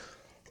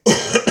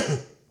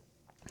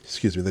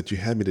 excuse me, that you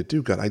had me to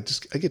do, God, I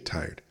get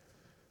tired.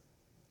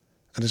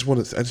 I just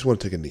want to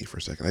take a knee for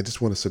a second. I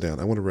just want to sit down.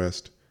 I want to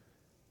rest.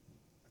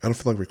 I don't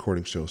feel like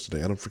recording shows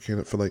today. I don't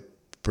feel like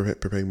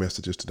preparing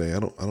messages today. I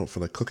don't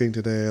feel like cooking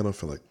today. I don't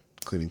feel like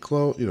cleaning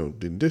clothes,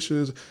 doing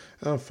dishes.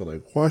 I don't feel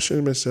like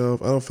washing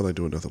myself. I don't feel like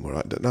doing nothing,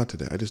 Lord. Not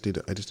today. I just need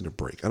a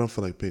break. I don't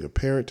feel like being a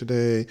parent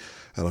today.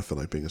 I don't feel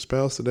like being a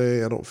spouse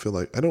today. I don't feel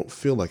like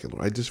it,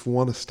 Lord. I just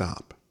want to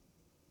stop.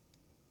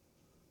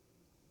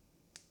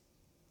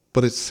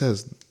 But it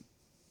says,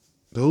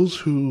 those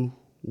who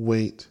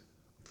wait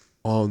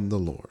on the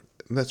Lord,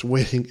 and that's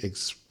waiting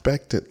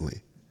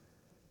expectantly.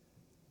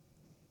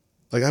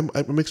 Like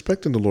I'm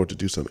expecting the Lord to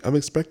do something. I'm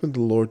expecting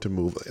the Lord to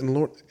move. And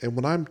Lord, and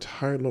when I'm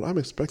tired, Lord, I'm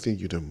expecting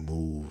you to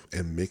move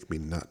and make me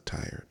not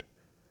tired.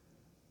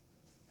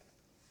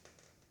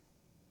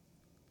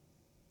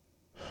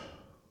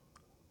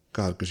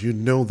 God, because you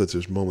know that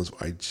there's moments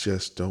where I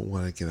just don't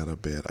want to get out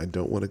of bed. I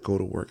don't want to go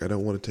to work. I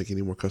don't want to take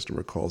any more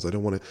customer calls. I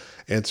don't want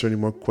to answer any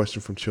more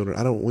questions from children.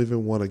 I don't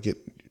even want to get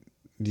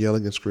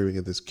yelling and screaming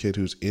at this kid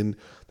who's in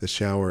the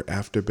shower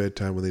after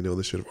bedtime when they know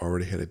they should have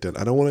already had it done.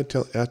 I don't want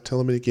to tell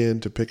them again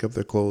to pick up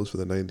their clothes for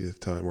the 90th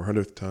time or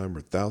 100th time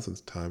or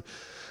 1,000th time.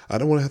 I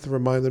don't want to have to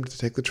remind them to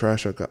take the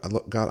trash out.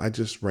 God, I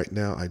just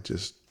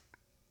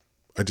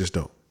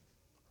don't.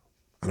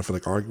 I don't feel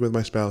like arguing with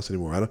my spouse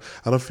anymore.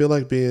 I don't feel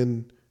like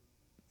being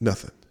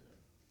nothing.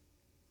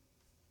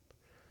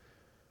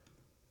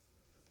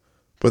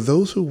 But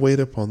those who wait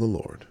upon the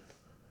Lord,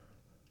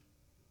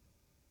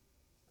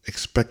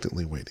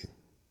 expectantly waiting,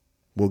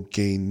 will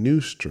gain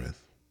new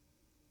strength,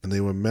 and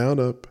they will mount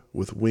up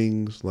with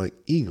wings like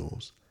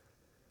eagles,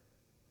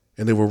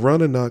 and they will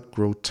run and not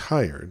grow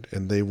tired,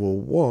 and they will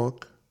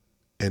walk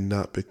and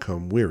not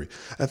become weary.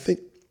 I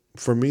think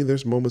for me,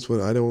 there's moments when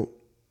I don't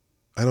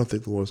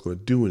think the Lord's going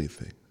to do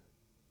anything.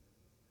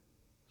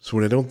 So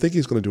when I don't think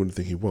he's going to do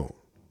anything, he won't.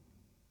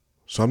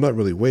 So I'm not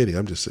really waiting.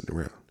 I'm just sitting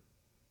around.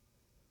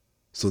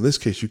 So in this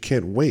case, you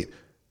can't wait.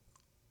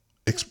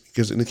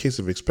 Because in the case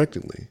of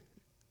expectantly,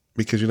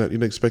 because you're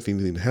not expecting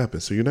anything to happen.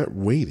 So you're not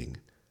waiting.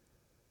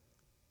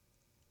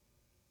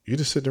 You're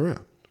just sitting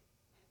around.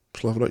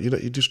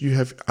 You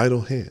have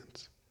idle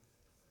hands.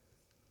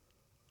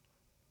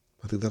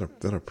 I think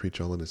that'll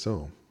preach all on its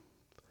own.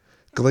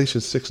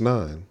 Galatians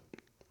 6:9.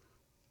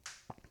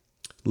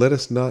 Let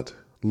us not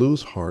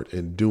lose heart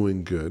in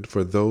doing good,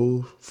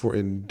 for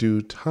in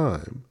due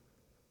time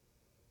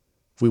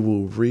we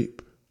will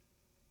reap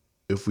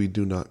if we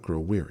do not grow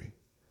weary.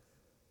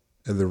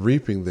 And the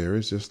reaping there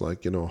is just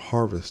like,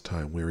 harvest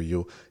time where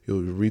you'll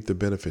reap the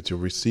benefits, you'll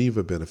receive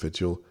a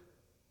benefit, you'll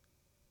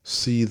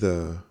see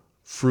the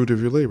fruit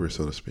of your labor,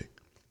 so to speak.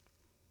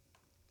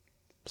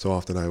 So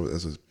often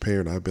as a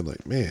parent, I've been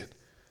like, man,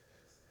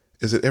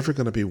 is it ever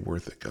going to be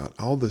worth it, God?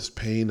 All this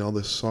pain, all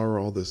this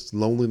sorrow, all this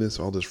loneliness,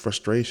 all this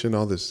frustration,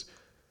 all this,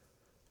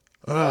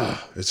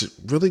 is it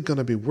really going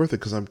to be worth it?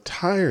 Because I'm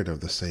tired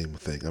of the same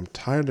thing. I'm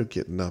tired of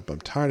getting up.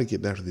 I'm tired of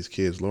getting after these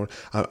kids, Lord.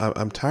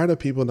 I'm tired of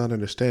people not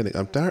understanding.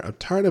 I'm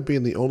tired of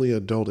being the only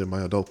adult in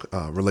my adult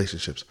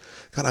relationships.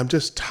 God, I'm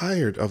just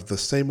tired of the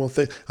same old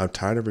thing. I'm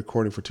tired of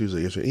recording for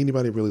Tuesday. Is there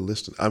anybody really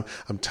listening?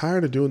 I'm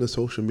tired of doing the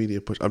social media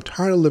push. I'm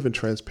tired of living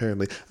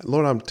transparently.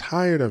 Lord, I'm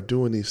tired of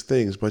doing these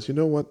things. But you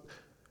know what?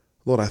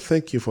 Lord, I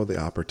thank you for the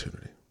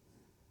opportunity.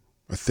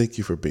 I thank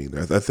you for being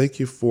there. I thank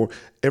you for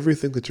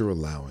everything that you're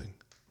allowing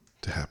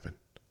to happen.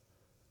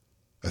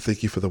 I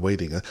thank you for the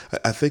waiting.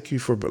 I thank you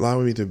for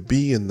allowing me to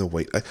be in the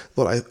wait.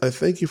 Lord, I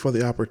thank you for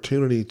the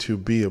opportunity to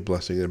be a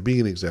blessing and be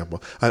an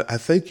example. I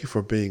thank you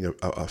for being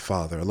a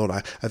father. Lord,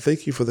 I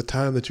thank you for the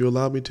time that you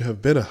allowed me to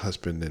have been a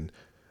husband. And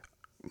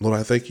Lord,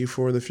 I thank you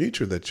for in the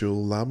future that you'll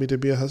allow me to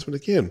be a husband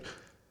again.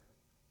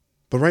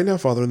 But right now,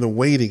 Father, in the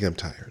waiting, I'm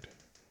tired.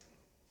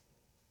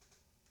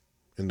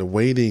 In the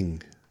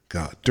waiting,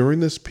 God,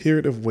 during this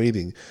period of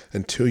waiting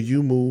until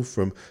you move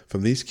from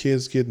these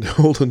kids getting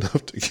old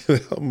enough to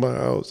get out of my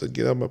house and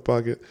get out of my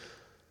pocket,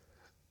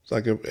 it's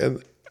like,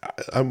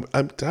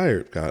 I'm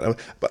tired, God.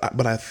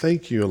 But I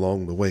thank you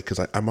along the way because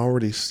I'm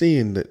already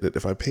seeing that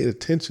if I paid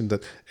attention,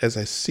 that as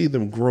I see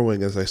them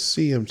growing, as I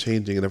see them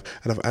changing, and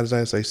as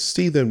I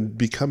see them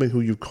becoming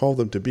who you call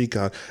them to be,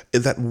 God,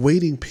 in that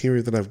waiting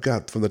period that I've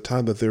got from the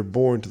time that they're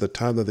born to the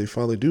time that they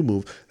finally do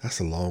move, that's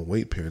a long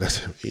wait period.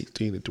 That's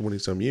 18 to 20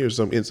 some years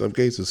in some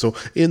cases. So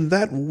in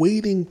that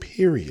waiting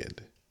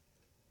period,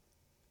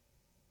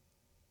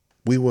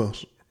 you will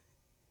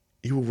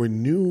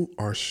renew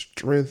our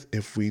strength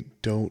if we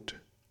don't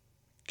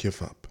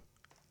give up,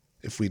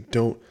 if we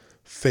don't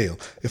fail,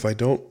 if I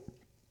don't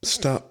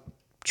stop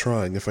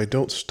trying, if I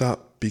don't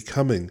stop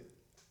becoming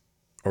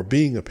or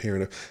being a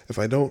parent, if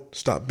I don't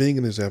stop being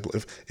an example,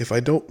 if I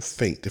don't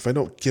faint, if I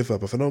don't give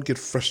up, if I don't get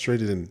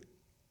frustrated and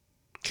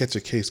catch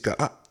a case,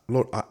 God,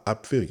 Lord, I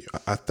feel you.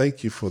 I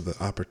thank you for the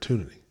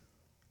opportunity.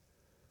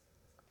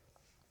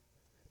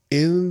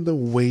 In the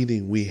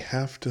waiting, we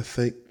have to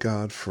thank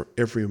God for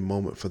every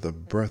moment, for the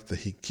breath that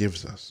he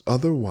gives us.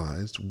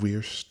 Otherwise,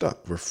 we're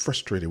stuck. We're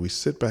frustrated. We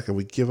sit back and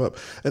we give up.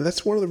 And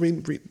that's one of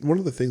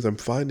the things I'm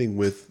finding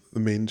with the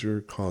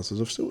major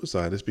causes of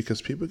suicide is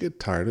because people get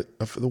tired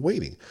of the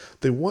waiting.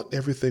 They want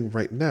everything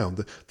right now.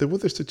 They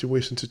want their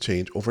situation to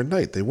change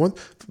overnight.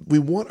 We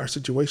want our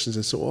situations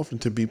and so often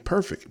to be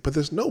perfect, but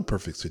there's no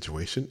perfect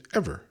situation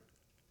ever.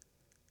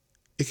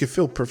 It can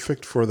feel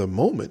perfect for the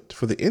moment,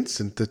 for the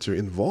instant that you're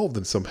involved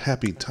in some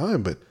happy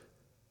time, but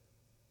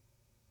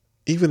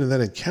even in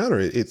that encounter,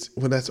 it's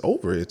when that's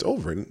over, it's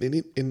over,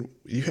 and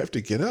you have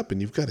to get up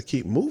and you've got to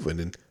keep moving,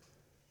 and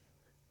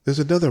there's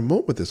another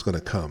moment that's going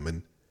to come,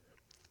 and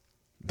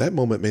that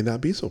moment may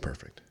not be so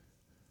perfect.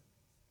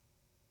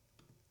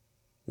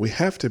 We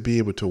have to be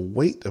able to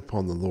wait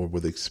upon the Lord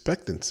with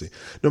expectancy,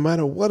 no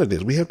matter what it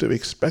is. We have to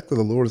expect that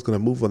the Lord is going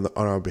to move on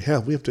our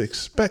behalf. We have to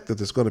expect that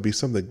there's going to be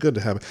something good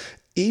to happen.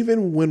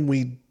 Even when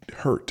we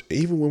hurt,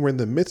 even when we're in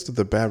the midst of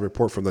the bad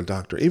report from the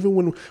doctor, even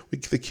when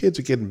the kids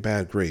are getting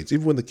bad grades,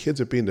 even when the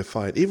kids are being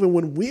defiant, even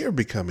when we are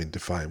becoming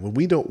defiant, when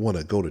we don't want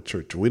to go to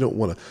church, when we don't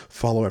want to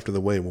follow after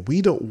the way, when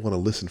we don't want to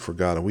listen for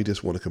God and we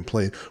just want to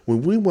complain,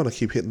 when we want to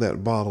keep hitting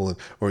that bottle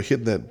or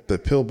hitting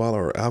that pill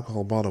bottle or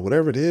alcohol bottle,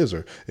 whatever it is,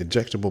 or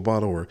injectable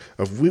bottle, or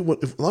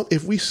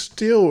if we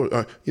still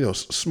are,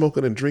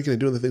 smoking and drinking and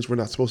doing the things we're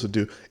not supposed to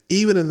do,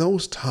 even in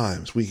those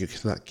times, we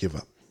cannot give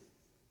up.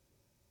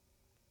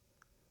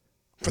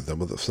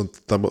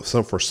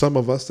 For some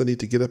of us that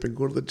need to get up and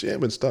go to the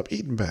gym and stop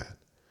eating bad.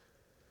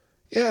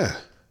 Yeah.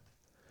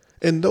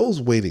 And those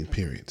waiting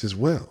periods as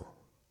well.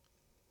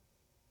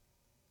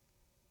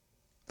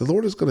 The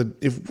Lord is going to,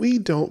 if we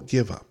don't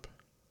give up,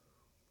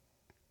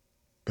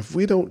 if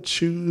we don't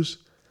choose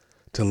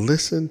to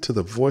listen to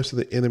the voice of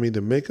the enemy to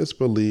make us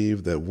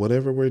believe that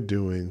whatever we're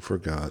doing for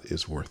God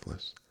is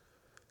worthless,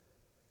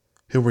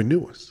 He'll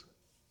renew us.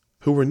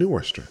 He'll renew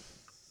our strength.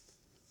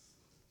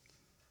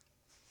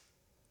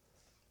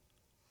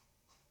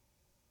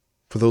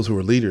 For those who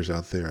are leaders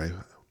out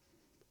there,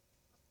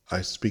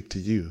 I speak to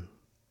you.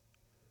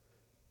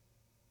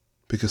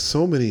 Because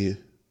so many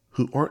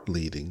who aren't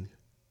leading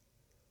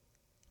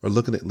are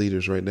looking at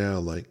leaders right now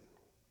like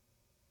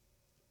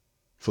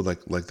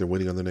they're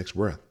waiting on their next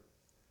breath.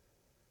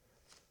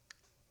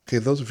 Okay,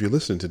 those of you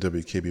listening to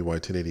WKBY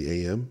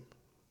 1080 AM,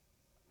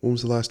 when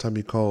was the last time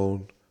you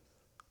called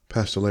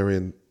Pastor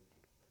Larry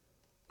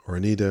or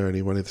Anita or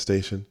anyone at the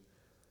station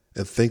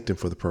and thanked him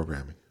for the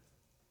programming?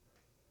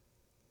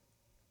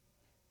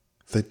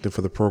 Thank them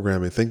for the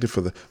programming. Thank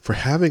them for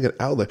having an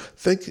outlet.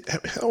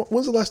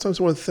 When's the last time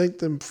someone thanked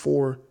them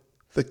for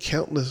the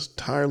countless,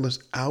 tireless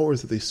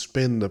hours that they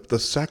spend, the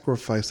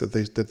sacrifice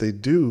that they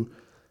do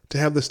to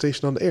have the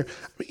station on the air?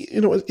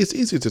 It's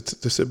easy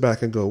to sit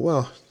back and go,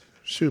 well,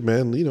 shoot,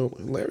 man,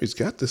 Larry's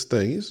got this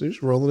thing.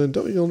 He's rolling and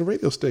doing on the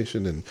radio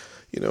station, and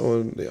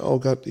and they all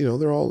got,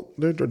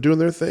 they're doing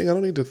their thing. I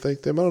don't need to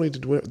thank them. I don't need to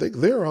do it.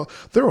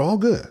 They're all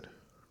good.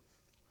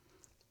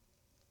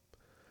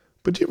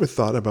 But you ever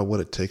thought about what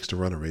it takes to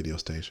run a radio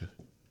station?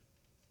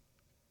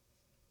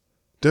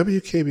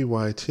 WKBY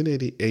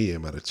 1080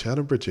 AM out of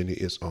Chatham, Virginia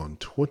is on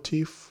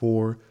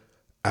 24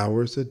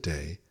 hours a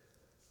day,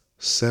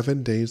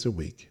 7 days a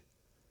week,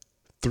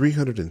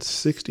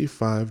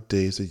 365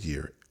 days a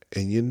year.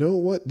 And you know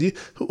what?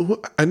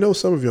 I know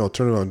some of y'all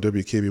turn it on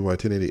WKBY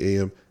 1080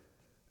 AM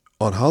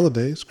on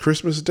holidays,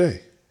 Christmas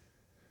Day.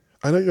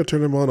 I know you'll turn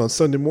them on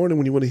Sunday morning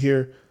when you want to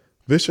hear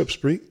Bishop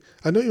speak.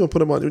 I know you won't put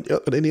them on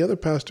any other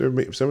pastor,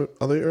 some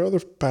other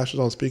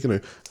pastors on speaking,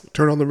 or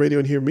turn on the radio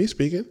and hear me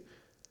speaking.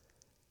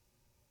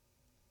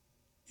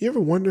 You ever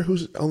wonder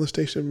who's on the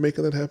station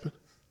making that happen?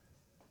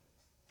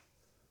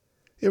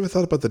 You ever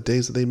thought about the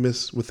days that they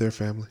miss with their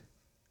family?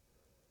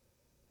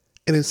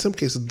 And in some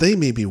cases, they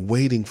may be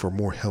waiting for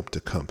more help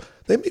to come.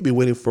 They may be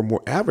waiting for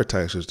more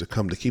advertisers to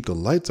come to keep the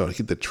lights on, to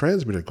keep the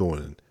transmitter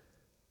going, and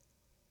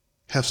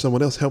have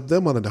someone else help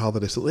them on the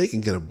holiday so they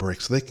can get a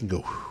break, so they can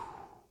go,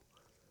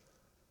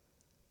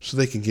 so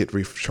they can get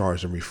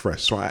recharged and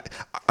refreshed. So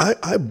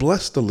I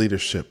bless the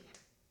leadership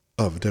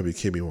of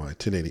WKBY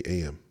 1080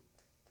 AM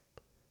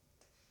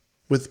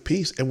with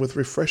peace and with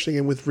refreshing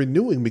and with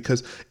renewing,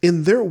 because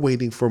in their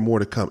waiting for more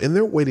to come, in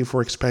their waiting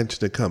for expansion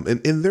to come,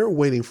 and in their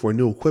waiting for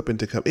new equipment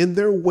to come, in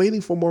their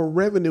waiting for more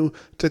revenue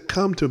to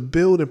come to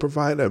build and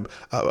provide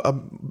a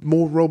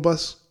more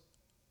robust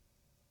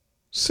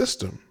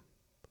system,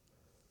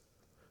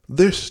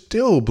 they're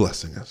still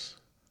blessing us.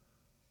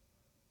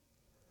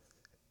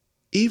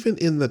 Even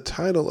in the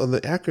title of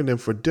the acronym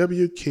for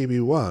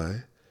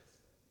WKBY,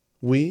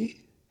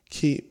 we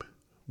keep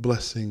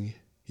blessing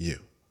you.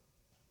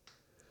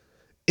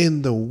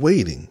 In the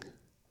waiting,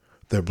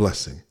 they're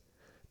blessing.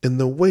 In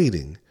the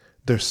waiting,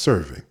 they're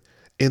serving.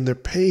 In their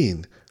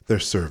pain, they're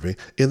serving.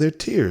 In their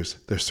tears,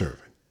 they're serving.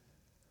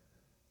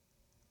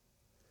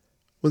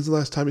 When's the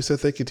last time you said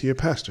thank you to your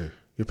pastor,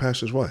 your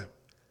pastor's wife?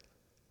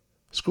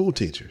 School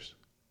teachers,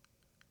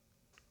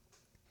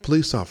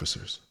 police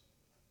officers,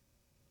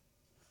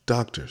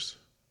 doctors.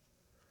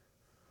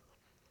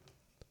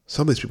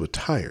 Some of these people are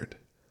tired.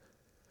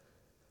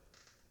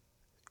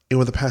 And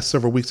over the past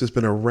several weeks, there's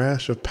been a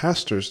rash of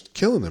pastors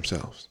killing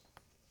themselves.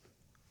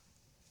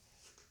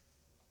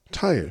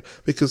 Tired.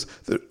 Because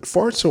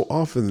far so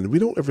often, we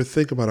don't ever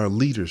think about our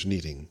leaders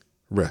needing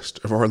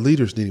rest, of our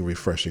leaders needing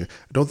refreshing.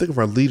 Don't think of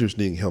our leaders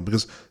needing help,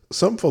 because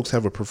some folks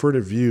have a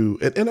perverted view.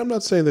 And I'm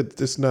not saying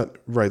that it's not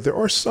right. There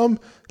are some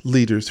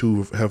leaders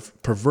who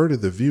have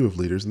perverted the view of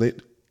leaders,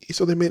 and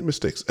so they made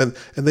mistakes, and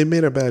they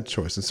made a bad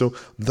choice. And so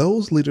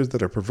those leaders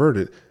that are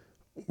perverted,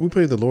 we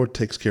pray the Lord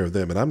takes care of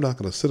them. And I'm not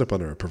going to sit up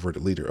under a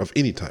perverted leader of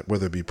any type,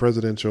 whether it be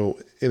presidential.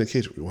 In a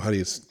case, how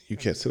do you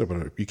can't sit up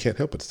under, you can't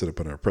help but sit up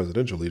under a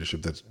presidential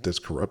leadership that's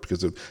corrupt,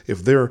 because if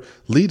they're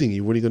leading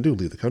you, what are you going to do?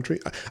 Leave the country?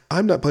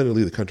 I'm not planning to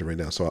leave the country right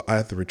now, so I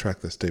have to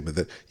retract that statement.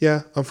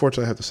 That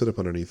unfortunately, I have to sit up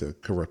underneath a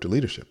corrupted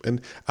leadership.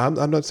 And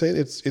I'm not saying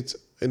it's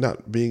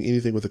not being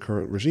anything with the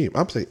current regime.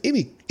 I'm saying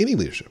any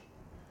leadership.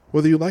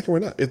 whether you like it or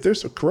not. If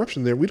there's a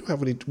corruption there, we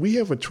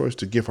have a choice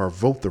to give our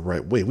vote the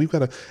right way.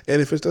 And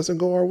if it doesn't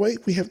go our way,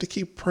 we have to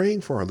keep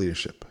praying for our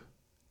leadership.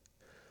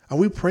 Are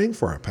we praying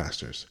for our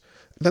pastors?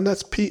 Then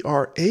that's Praying,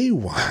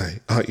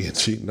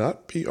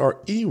 not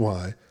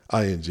Preying.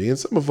 And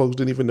some of folks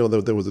didn't even know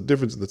that there was a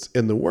difference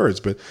in the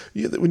words. But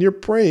when you're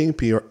praying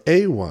Pray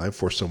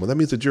for someone, that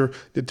means that you're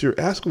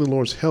asking the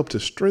Lord's help to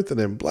strengthen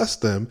and bless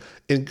them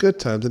in good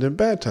times and in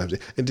bad times,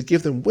 and to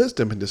give them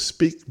wisdom and to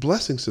speak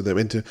blessings to them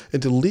and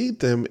to lead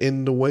them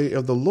in the way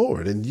of the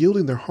Lord and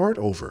yielding their heart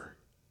over.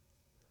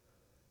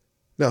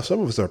 Now, some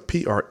of us are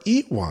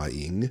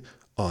Preying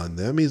on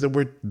them. That means that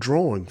we're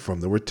drawing from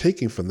them, we're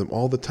taking from them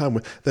all the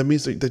time. That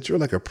means that you're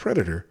like a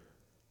predator.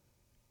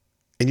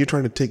 And you're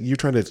trying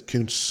to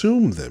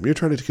consume them. You're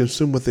trying to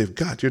consume what they've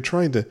got. You're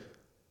trying to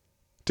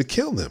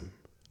kill them.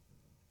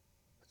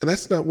 And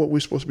that's not what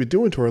we're supposed to be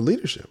doing to our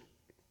leadership.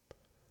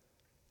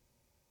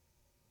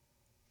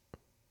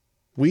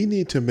 We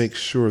need to make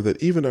sure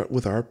that even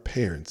with our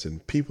parents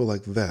and people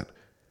like that,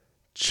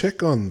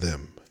 check on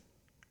them.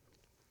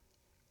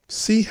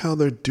 See how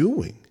they're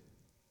doing.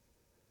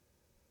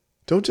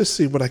 Don't just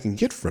see what I can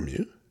get from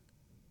you.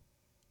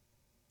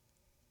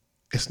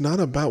 It's not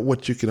about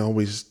what you can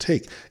always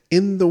take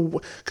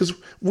because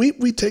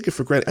we take it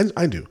for granted.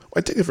 I do.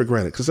 I take it for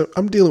granted because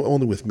I'm dealing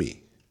only with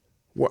me.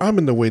 Well, I'm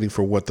in the waiting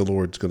for what the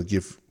Lord's going to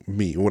give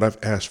me, what I've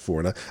asked for,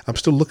 and I'm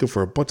still looking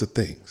for a bunch of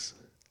things.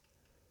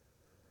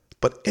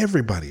 But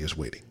everybody is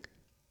waiting,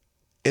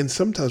 and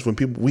sometimes when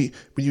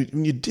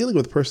you're dealing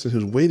with a person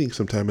who's waiting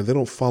sometime and they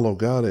don't follow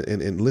God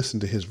and listen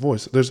to His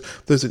voice,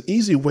 there's an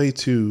easy way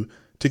to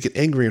get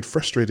angry and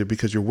frustrated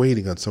because you're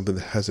waiting on something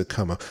that hasn't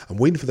come. I'm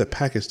waiting for that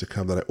package to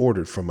come that I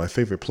ordered from my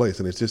favorite place,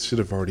 and it just should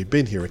have already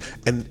been here.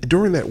 And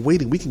during that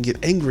waiting, we can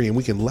get angry and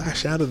we can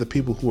lash out at the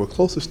people who are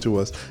closest to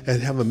us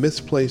and have a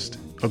misplaced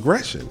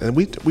aggression. And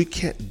we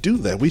can't do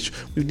that. We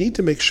need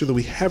to make sure that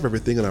we have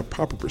everything in our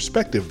proper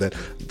perspective, that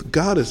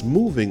God is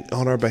moving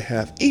on our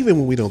behalf, even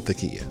when we don't think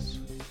He is.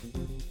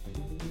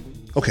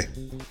 Okay,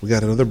 we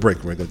got another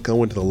break. We're going to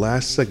go into the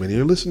last segment.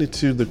 You're listening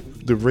to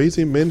the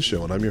Raising Men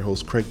Show, and I'm your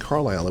host, Craig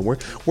Carlisle, and we're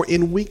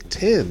in week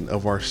 10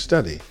 of our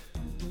study,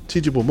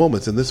 Teachable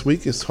Moments, and this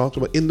week is talked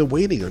about in the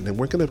waiting, and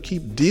we're going to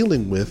keep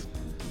dealing with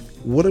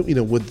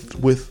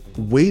with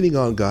waiting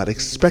on God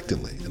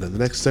expectantly. And in the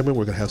next segment,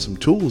 we're going to have some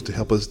tools to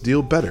help us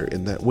deal better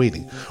in that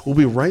waiting. We'll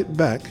be right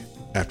back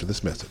after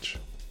this message.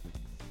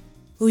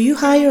 Who you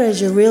hire as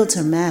your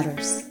realtor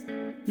matters.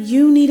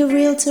 You need a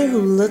realtor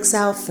who looks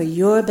out for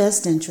your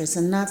best interests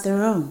and not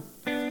their own.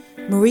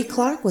 Marie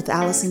Clark with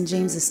Allison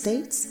James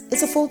Estates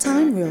is a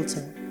full-time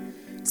realtor,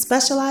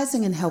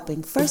 specializing in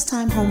helping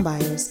first-time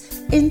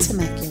homebuyers in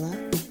Temecula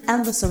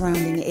and the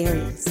surrounding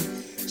areas.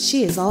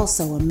 She is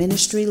also a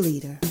ministry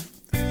leader.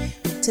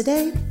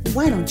 Today,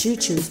 why don't you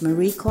choose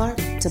Marie Clark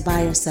to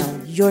buy or sell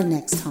your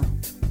next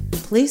home?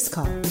 Please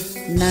call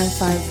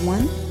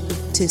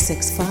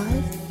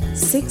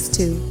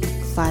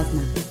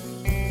 951-265-6259.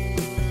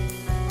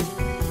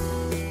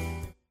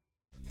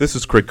 This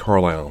is Craig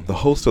Carlisle, the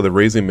host of the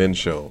Raising Men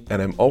Show,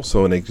 and I'm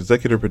also an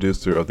executive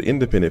producer of the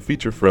independent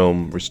feature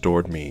film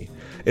Restored Me.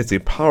 It's a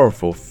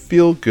powerful,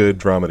 feel-good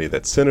dramedy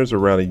that centers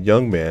around a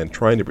young man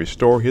trying to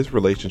restore his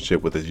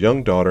relationship with his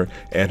young daughter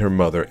and her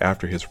mother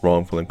after his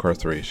wrongful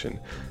incarceration.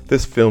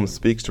 This film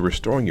speaks to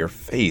restoring your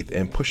faith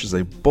and pushes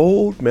a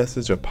bold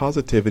message of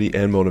positivity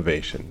and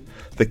motivation.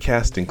 The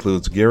cast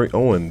includes Gary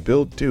Owen,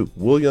 Bill Duke,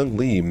 Will Young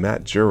Lee,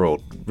 Matt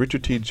Gerald,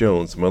 Richard T.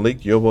 Jones, Malik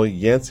Yobo,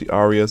 Yancey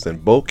Arias,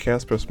 and Bo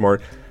Casper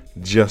Smart,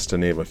 just to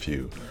name a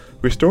few.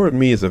 Restored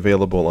Me is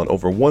available on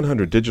over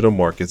 100 digital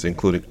markets,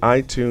 including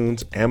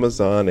iTunes,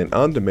 Amazon, and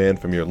on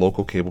demand from your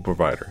local cable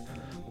provider.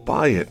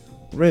 Buy it,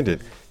 rent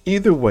it.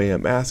 Either way,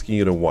 I'm asking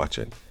you to watch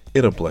it.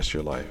 It'll bless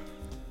your life.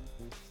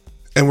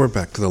 And we're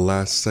back to the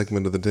last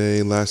segment of the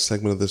day, last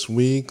segment of this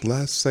week,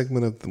 last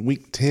segment of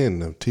week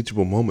 10 of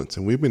Teachable Moments.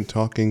 And we've been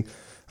talking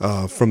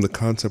from the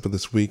concept of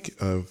this week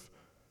of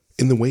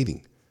in the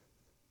waiting.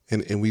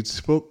 And we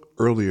spoke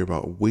earlier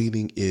about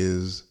waiting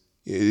is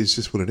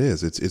just what it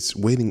is. It's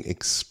waiting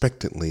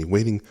expectantly,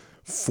 waiting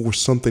for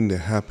something to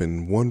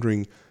happen,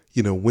 wondering,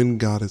 when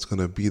God is going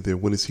to be there.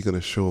 When is He going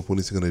to show up? When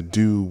is He going to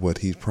do what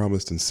He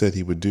promised and said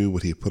He would do,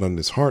 what He put on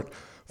His heart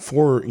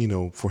for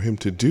Him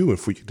to do, and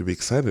for you to be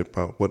excited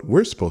about what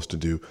we're supposed to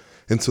do.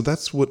 And so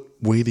that's what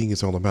waiting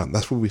is all about.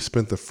 That's what we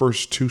spent the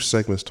first two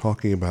segments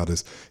talking about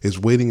is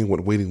waiting and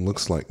what waiting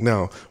looks like.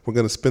 Now, we're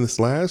going to spend this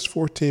last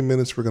 14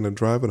 minutes, we're going to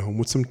drive it home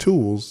with some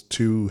tools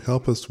to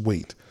help us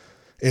wait.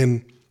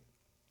 And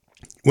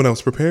when I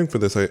was preparing for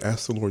this, I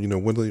asked the Lord,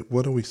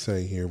 what do we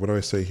say here? What do I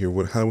say here?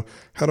 How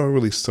do I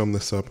really sum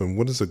this up? And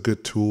what is a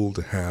good tool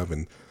to have?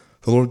 And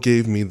the Lord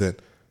gave me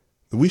that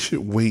we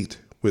should wait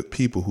with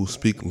people who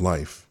speak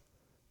life.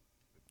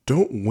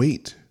 Don't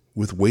wait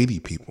with weighty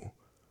people.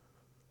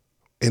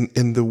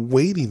 And the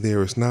weighty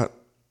there is not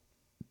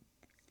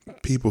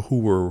people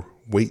who are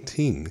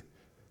waiting.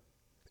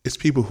 It's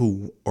people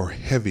who are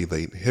heavy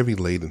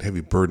laden,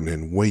 heavy burden,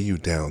 and weigh you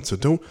down. So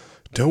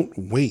don't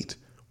wait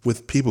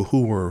with people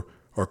who are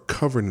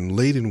covered and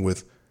laden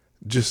with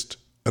just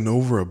an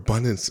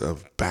overabundance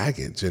of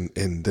baggage and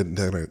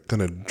that are going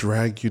to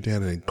drag you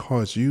down and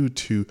cause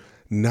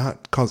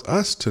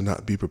us to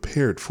not be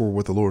prepared for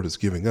what the Lord is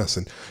giving us.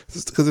 And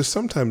because there's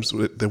sometimes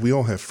that we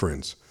all have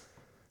friends.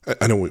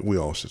 I know we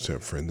all should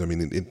have friends. I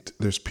mean,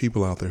 there's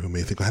people out there who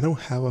may think, I don't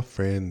have a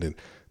friend and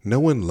no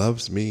one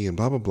loves me and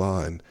blah, blah,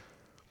 blah.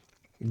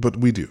 But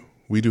we do.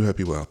 We do have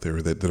people out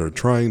there that are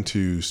trying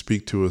to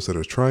speak to us, that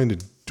are trying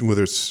to,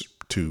 whether it's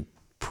to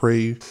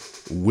pray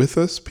with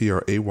us,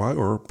 P-R-A-Y,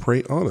 or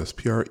pray on us,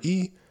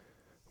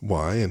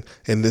 P-R-E-Y.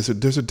 And there's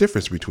a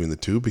difference between the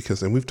two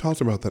and we've talked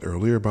about that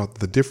earlier, about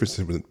the difference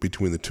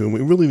between the two. And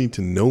we really need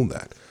to know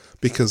that,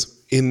 because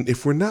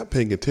if we're not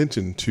paying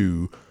attention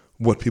to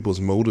what people's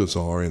motives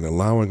are and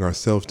allowing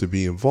ourselves to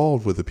be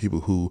involved with the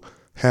people who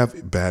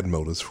have bad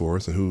motives for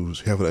us and who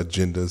have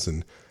agendas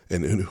and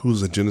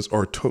whose agendas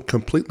are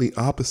completely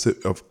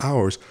opposite of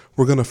ours,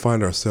 we're going to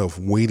find ourselves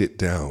weighted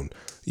down,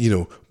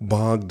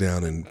 bogged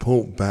down and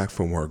pulled back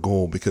from our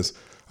goal. Because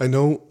I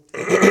know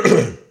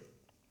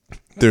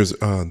there's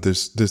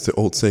the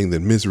old saying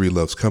that misery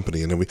loves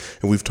company, and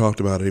we've talked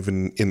about it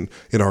even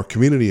in our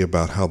community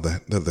about how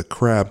the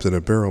crabs in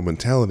a barrel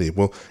mentality.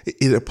 Well,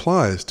 it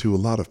applies to a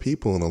lot of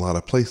people in a lot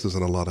of places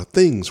and a lot of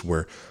things,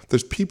 where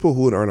there's people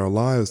who are in our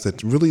lives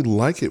that really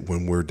like it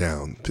when we're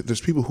down.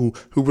 There's people who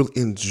really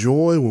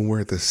enjoy when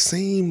we're at the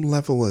same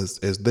level as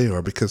they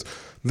are, because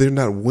they're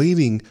not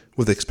waiting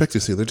with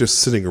expectancy. They're just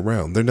sitting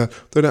around. They're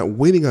not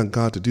waiting on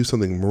God to do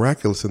something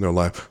miraculous in their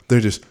life. They're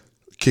just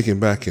kicking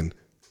back and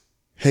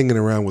hanging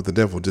around with the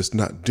devil, just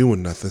not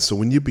doing nothing. So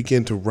when you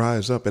begin to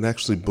rise up and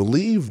actually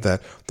believe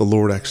that the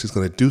Lord actually is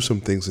going to do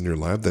some things in your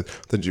life,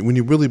 when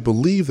you really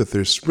believe that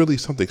there's really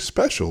something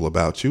special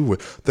about you,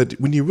 that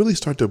when you really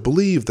start to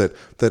believe that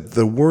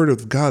the word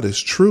of God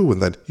is true,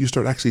 and that you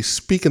start actually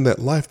speaking that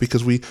life,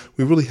 because we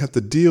really have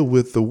to deal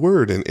with the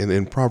word. And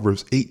in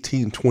Proverbs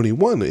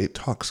 18:21, it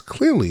talks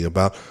clearly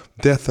about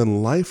death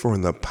and life are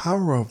in the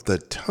power of the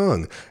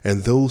tongue,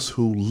 and those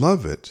who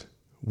love it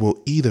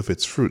will eat of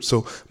its fruit.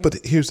 So, but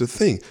here's the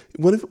thing.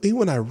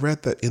 When I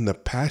read that in the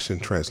Passion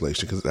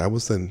Translation, because that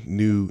was the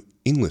New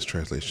English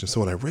translation.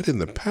 So when I read it in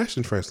the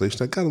Passion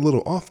Translation, I got a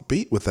little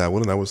offbeat with that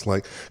one. And I was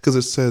like, because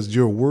it says,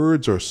 your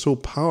words are so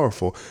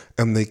powerful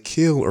and they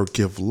kill or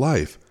give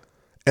life,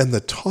 and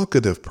the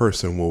talkative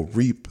person will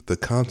reap the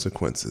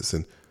consequences.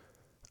 And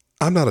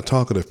I'm not a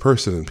talkative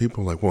person, and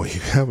people are like, well, you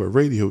have a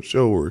radio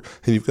show and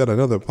you've got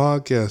another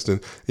podcast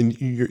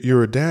and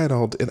you're a dad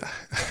all day.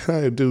 And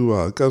I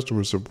do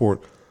customer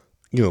support,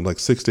 like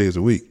 6 days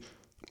a week.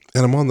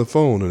 And I'm on the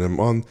phone and I'm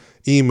on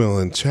email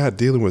and chat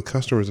dealing with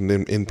customers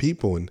and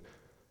people. And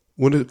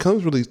when it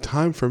comes really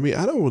time for me,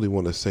 I don't really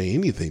want to say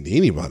anything to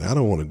anybody. I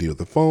don't want to deal with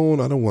the phone.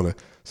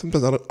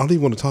 Sometimes I don't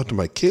even want to talk to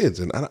my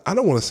kids. And I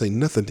don't want to say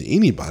nothing to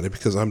anybody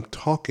because I'm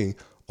talking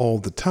all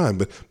the time,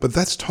 but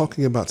that's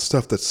talking about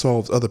stuff that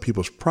solves other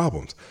people's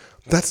problems.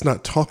 That's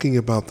not talking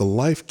about the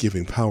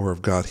life-giving power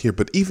of God here.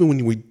 But even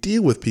when we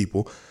deal with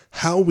people,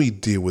 how we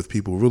deal with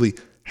people really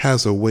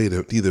has a way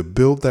to either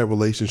build that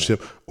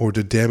relationship or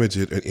to damage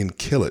it and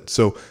kill it.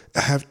 So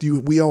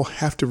we all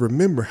have to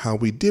remember how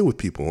we deal with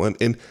people.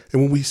 And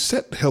when we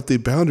set healthy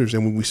boundaries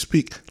and when we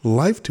speak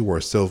life to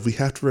ourselves, we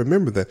have to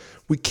remember that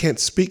we can't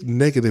speak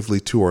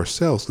negatively to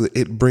ourselves, because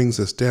it brings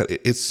us down.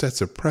 It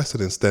sets a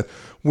precedence that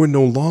we're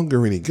no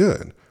longer any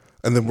good.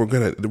 And then we're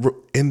going to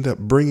end up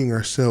bringing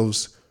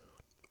ourselves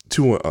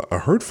to a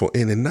hurtful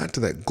end and not to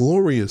that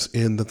glorious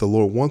end that the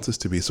Lord wants us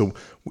to be. So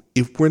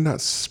if we're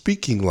not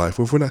speaking life,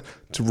 if we're not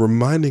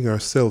reminding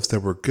ourselves that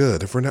we're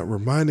good, if we're not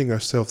reminding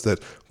ourselves that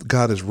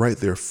God is right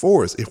there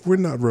for us, if we're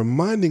not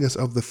reminding us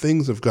of the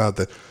things of God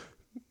that,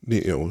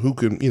 who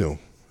can,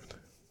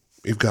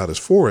 if God is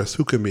for us,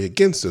 who can be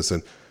against us?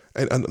 And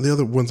the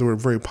other ones that were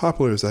very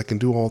popular is I can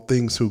do all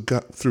things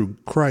through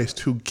Christ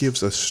who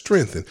gives us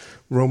strength. And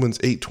Romans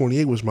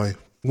 8:28 was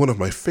one of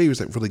my favorites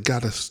that really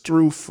got us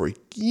through for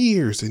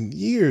years and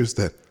years,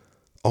 that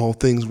all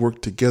things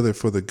work together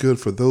for the good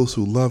for those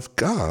who love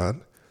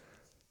God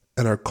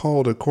and are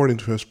called according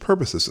to his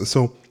purposes. And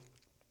so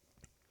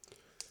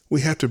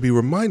we have to be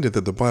reminded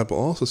that the Bible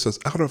also says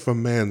out of a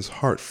man's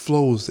heart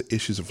flows the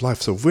issues of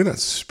life. So if we're not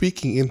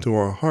speaking into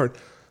our heart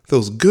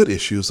those good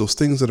issues, those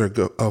things that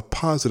are a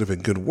positive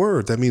and good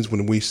word, that means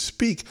when we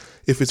speak,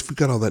 if we've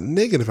got all that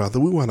negative out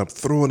there, we wind up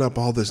throwing up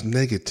all this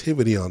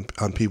negativity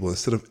on people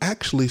instead of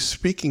actually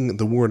speaking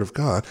the word of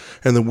God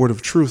and the word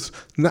of truth,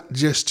 not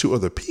just to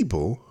other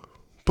people,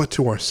 but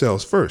to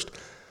ourselves first.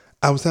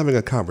 I was having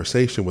a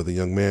conversation with a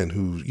young man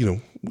who,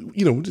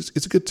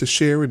 it's good to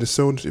share and to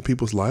sow into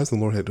people's lives. The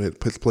Lord had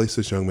placed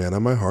this young man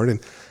on my heart, and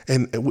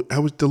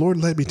the Lord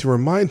led me to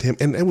remind him,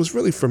 and it was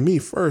really for me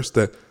first,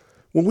 that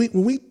when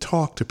we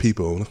talk to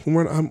people,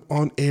 when I'm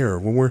on air,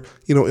 when we're,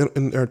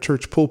 in our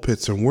church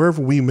pulpits or wherever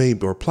we may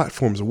be, or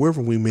platforms or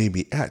wherever we may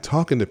be at,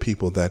 talking to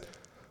people, that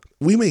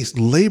we may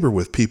labor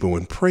with people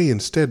and pray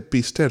instead,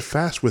 be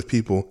steadfast with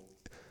people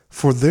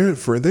for their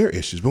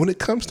issues. But when it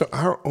comes to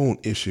our own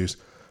issues,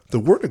 the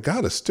word of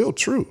God is still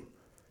true.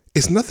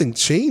 It's nothing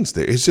changed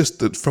there. It's just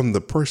that from the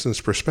person's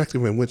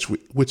perspective in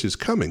which is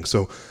coming.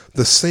 So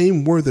the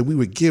same word that we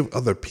would give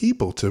other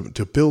people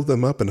to build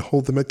them up and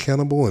hold them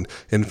accountable and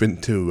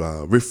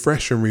to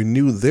refresh and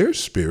renew their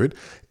spirit,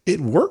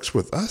 it works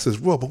with us as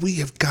well. But we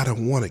have got to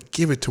want to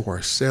give it to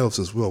ourselves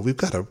as well. We've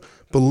got to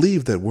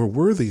believe that we're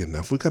worthy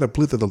enough. We've got to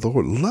believe that the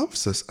Lord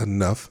loves us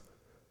enough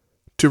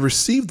to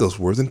receive those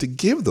words and to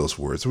give those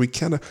words. We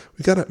got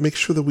to make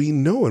sure that we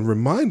know and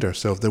remind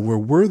ourselves that we're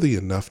worthy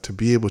enough to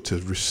be able to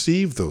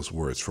receive those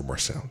words from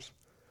ourselves.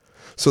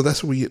 So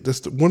that's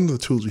one of the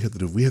tools we have to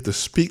do. We have to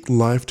speak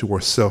life to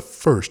ourselves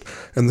first.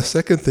 And the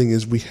second thing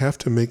is we have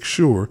to make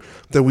sure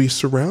that we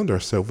surround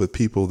ourselves with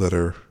people that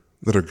are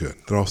good.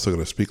 They're also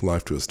going to speak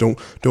life to us. Don't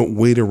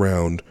wait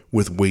around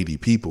with weighty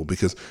people,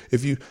 because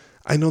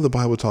I know the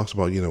Bible talks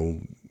about,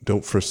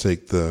 don't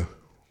forsake the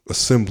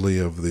assembly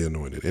of the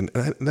anointed, and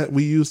that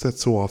we use that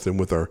so often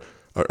with our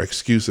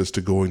excuses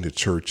to going to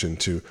church and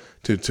to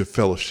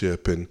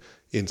fellowship and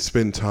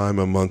spend time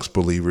amongst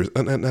believers,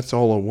 and that's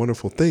all a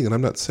wonderful thing. And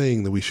I'm not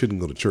saying that we shouldn't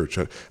go to church.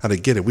 I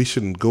get it. We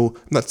shouldn't go.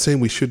 I'm not saying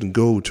we shouldn't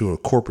go to a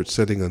corporate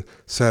setting on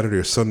Saturday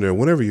or Sunday or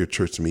whenever your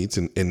church meets,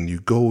 and you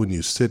go and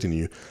you sit and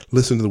you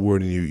listen to the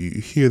word and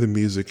you hear the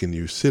music and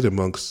you sit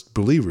amongst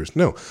believers.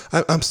 No,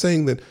 I'm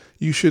saying that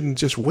you shouldn't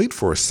just wait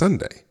for a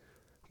Sunday.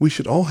 We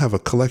should all have a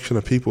collection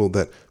of people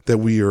that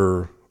we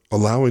are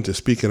allowing to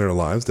speak in our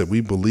lives, that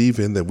we believe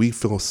in, that we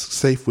feel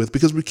safe with,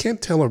 because we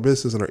can't tell our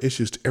business and our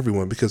issues to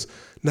everyone, because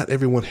not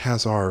everyone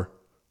has our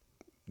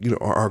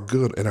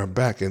good in our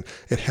back and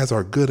it has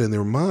our good in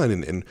their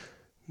mind. And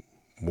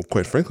well,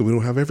 quite frankly, we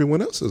don't have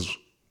everyone else's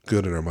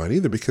good in our mind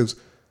either, because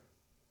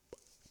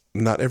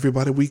not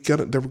everybody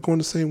that we're going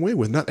the same way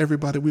with, not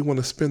everybody we want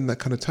to spend that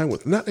kind of time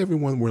with, not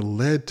everyone we're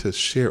led to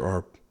share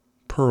our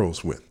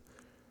pearls with.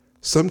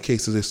 Some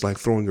cases, it's like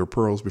throwing your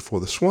pearls before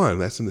the swine.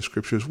 That's in the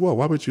scripture as well.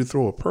 Why would you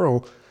throw a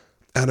pearl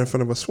out in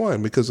front of a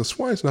swine? Because a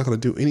swine's not going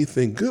to do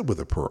anything good with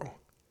a pearl.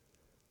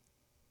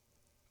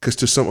 Because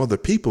to some other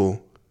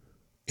people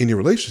in your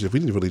relationship, we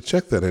need to really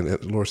check that. And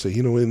the Lord said,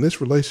 in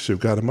this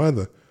relationship, God, am I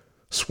the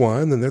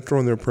swine? Then they're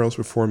throwing their pearls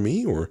before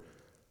me, or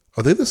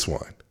are they the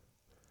swine?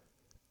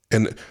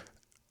 And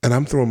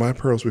I'm throwing my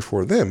pearls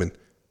before them. And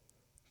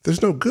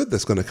there's no good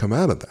that's going to come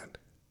out of that.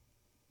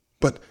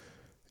 But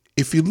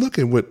if you look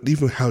at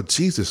even how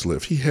Jesus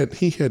lived, he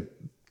had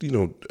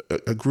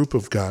a group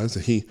of guys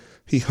that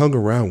he hung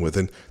around with,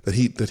 and that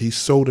he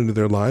sold into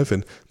their life,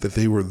 and that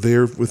they were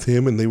there with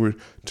him, and they were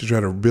to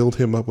try to build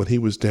him up when he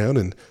was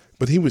down.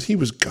 But he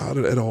was God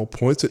at all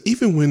points. And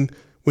even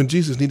when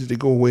Jesus needed to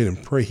go away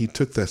and pray, he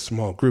took that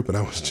small group. And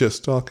I was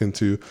just talking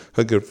to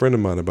a good friend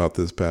of mine about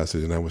this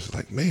passage, and I was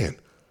like, man,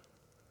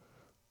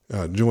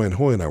 Joanne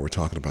Hoy and I were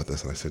talking about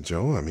this, and I said,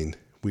 Joe, I mean,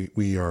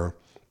 we are.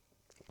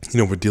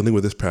 We're dealing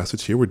with this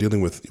passage here. We're dealing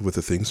with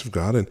the things of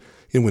God. And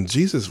when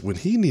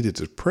he needed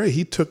to pray,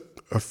 he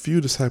took a few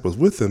disciples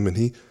with him, and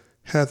he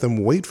had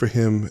them wait for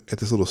him at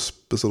this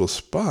little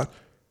spot.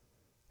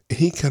 And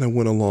he kind of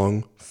went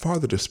along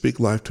farther to speak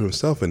life to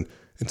himself and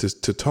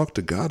to talk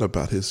to God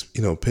about his,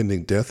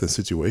 pending death and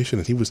situation.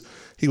 And he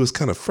was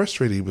kind of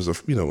frustrated. He was,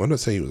 I'm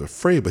not saying he was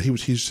afraid, but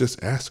he's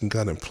just asking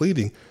God and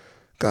pleading,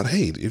 God,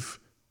 hey, if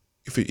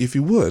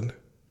you would,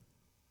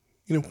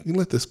 you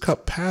let this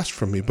cup pass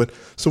from me. But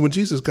so when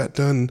Jesus got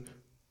done,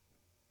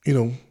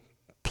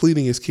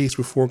 pleading his case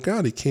before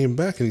God, he came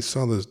back and he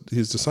saw his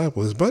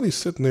disciples, his buddies,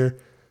 sitting there, and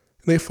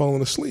they've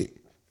fallen asleep.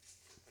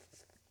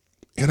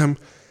 And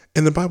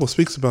the Bible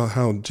speaks about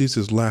how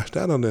Jesus lashed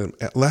out of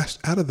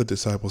the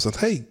disciples and,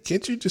 hey,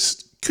 could you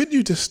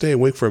just stay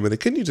awake for a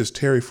minute? Can you just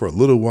tarry for a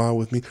little while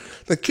with me?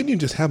 Like, can you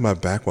just have my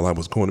back while I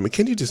was going to me?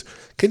 Can you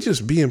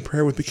just be in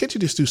prayer with me? Can't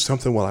you just do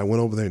something while I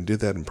went over there and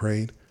did that and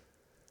prayed?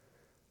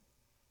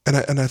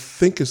 And I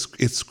think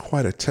it's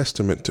quite a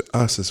testament to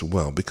us as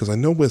well, because I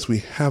know as we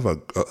have a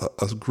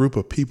group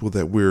of people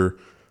that we're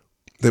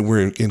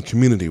in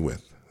community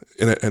with,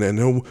 and I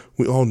know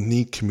we all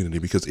need community,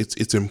 because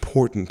it's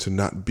important to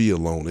not be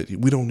alone.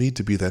 We don't need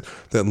to be that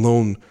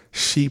lone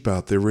sheep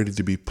out there ready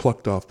to be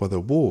plucked off by the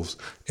wolves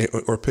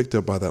or picked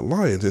up by that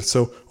lion. And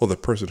so, or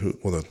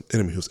the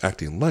enemy who's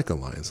acting like a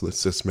lion. So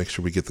let's just make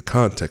sure we get the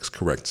context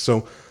correct.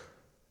 So.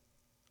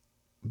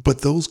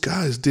 But those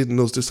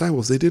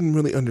disciples, they didn't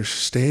really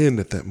understand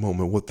at that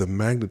moment what the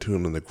magnitude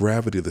and the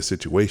gravity of the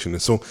situation.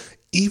 And so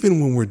even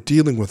when we're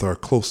dealing with our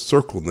close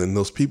circle and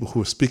those people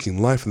who are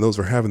speaking life and those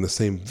who are having the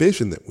same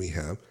vision that we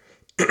have,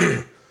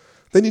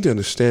 they need to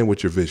understand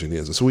what your vision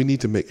is. And so we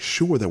need to make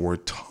sure that we're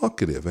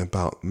talkative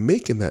about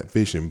making that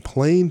vision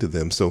plain to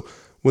them. So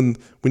when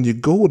you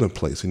go to a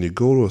place and you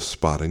go to a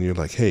spot and you're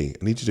like, hey,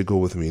 I need you to go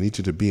with me. I need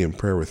you to be in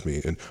prayer with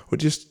me. Or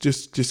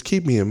just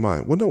keep me in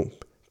mind. Well, no,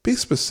 be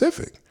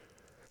specific.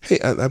 Hey,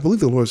 I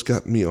believe the Lord's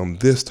got me on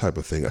this type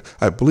of thing.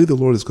 I believe the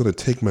Lord is going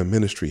to take my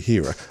ministry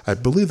here. I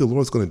believe the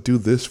Lord's going to do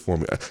this for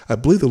me. I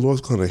believe the Lord's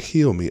going to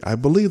heal me. I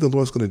believe the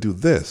Lord's going to do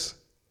this.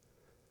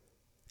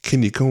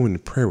 Can you go in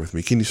prayer with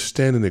me? Can you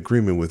stand in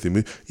agreement with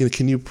me?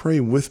 Can you pray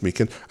with me?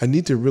 I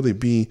need to really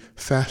be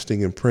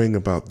fasting and praying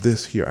about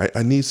this here.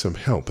 I need some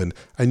help, and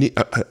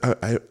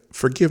I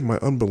forgive my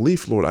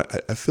unbelief, Lord.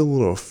 I feel a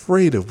little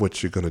afraid of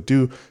what you're going to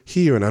do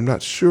here, and I'm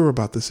not sure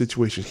about the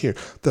situation here.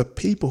 The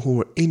people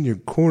who are in your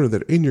corner,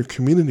 that are in your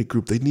community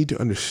group, they need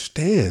to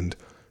understand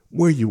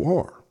where you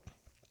are.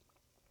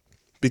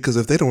 Because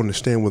if they don't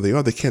understand where they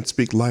are, they can't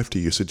speak life to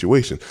your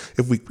situation.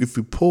 If we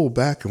pull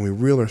back and we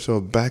reel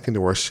ourselves back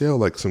into our shell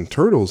like some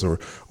turtles or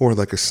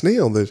like a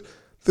snail, there's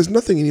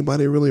nothing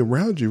anybody really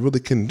around you really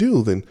can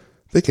do. Then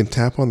they can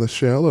tap on the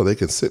shell, or they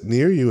can sit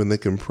near you and they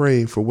can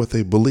pray for what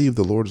they believe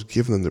the Lord has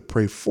given them to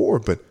pray for.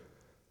 But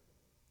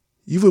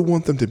you would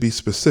want them to be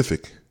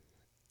specific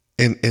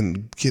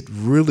and get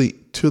really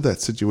to that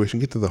situation,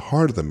 get to the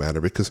heart of the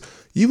matter, because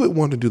you would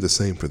want to do the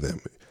same for them.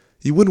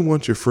 You wouldn't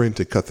want your friend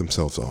to cut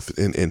themselves off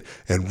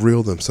and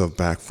reel themselves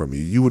back from you.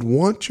 You would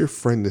want your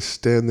friend to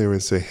stand there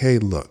and say, hey,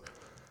 look,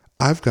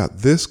 I've got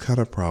this kind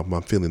of problem.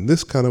 I'm feeling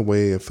this kind of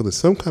way. I'm feeling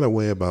some kind of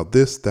way about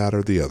this, that,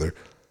 or the other.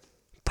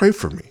 Pray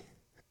for me.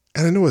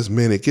 And I know as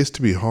men, it gets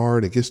to be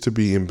hard. It gets to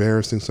be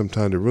embarrassing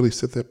sometimes to really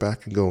sit there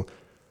back and go,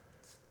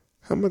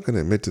 how am I going to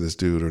admit to this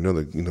dude or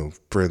another,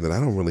 friend that I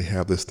don't really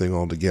have this thing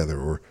all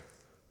together, or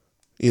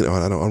I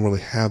don't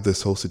really have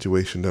this whole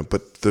situation done.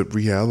 But the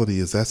reality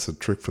is that's a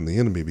trick from the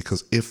enemy,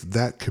 because if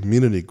that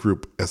community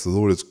group, as the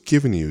Lord has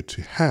given you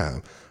to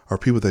have, are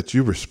people that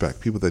you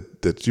respect, people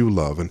that you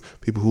love, and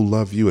people who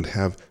love you and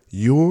have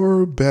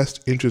your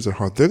best interests at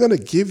heart, they're going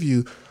to give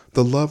you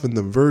the love and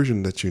the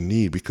version that you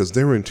need because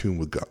they're in tune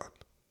with God.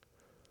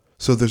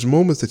 So there's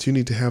moments that you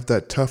need to have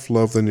that tough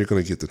love, then you're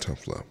going to get the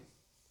tough love.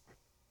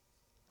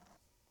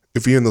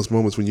 If you're in those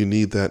moments when you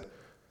need that,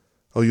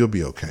 oh, you'll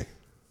be okay,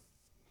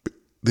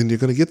 then you're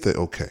going to get that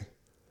okay.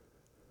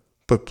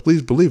 But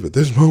please believe it.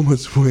 There's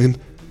moments when,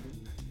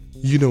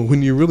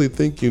 when you really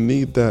think you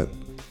need that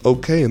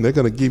okay, and they're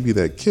going to give you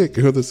that kick.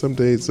 Or there's some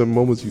days, some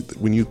moments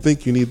when you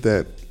think you need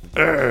that,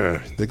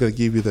 they're going to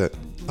give you that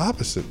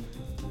opposite.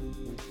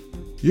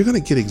 You're going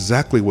to get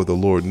exactly what the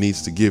Lord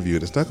needs to give you.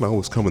 And it's not going to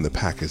always come in the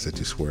package that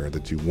you swear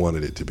that you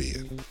wanted it to be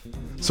in.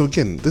 So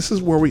again, this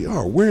is where we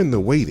are. We're in the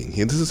waiting.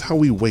 And this is how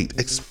we wait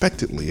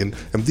expectantly. And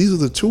these are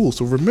the tools.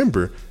 So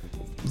remember,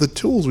 the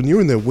tools when you're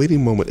in that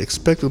waiting moment,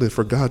 expectantly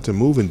for God to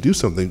move and do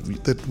something,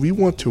 that we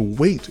want to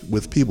wait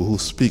with people who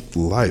speak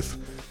life.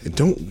 And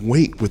don't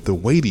wait with the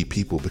weighty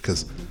people,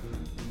 because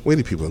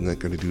weighty people are not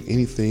going to do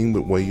anything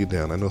but weigh you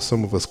down. I know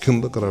some of us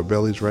can look at our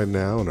bellies right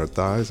now and our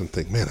thighs and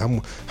think, man,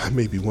 I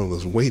may be one of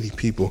those weighty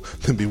people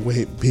that be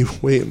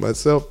weighing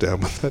myself down,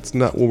 but that's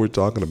not what we're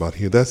talking about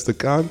here. That's the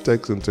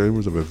context in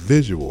terms of a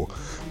visual,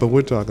 but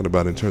we're talking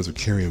about in terms of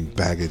carrying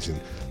baggage.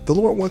 And the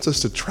Lord wants us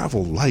to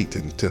travel light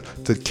and to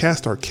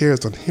cast our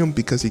cares on Him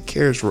because He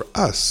cares for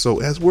us.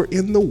 So as we're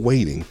in the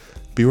waiting,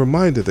 be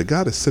reminded that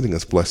God is sending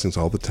us blessings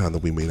all the time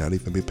that we may not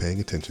even be paying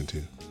attention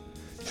to.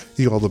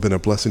 You all have been a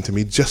blessing to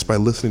me just by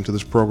listening to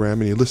this program,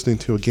 and you're listening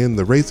to, again,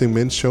 the Raising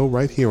Men Show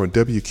right here on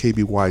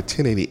WKBY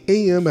 1080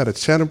 AM out of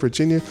Chatham,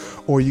 Virginia,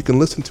 or you can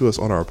listen to us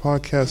on our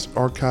podcast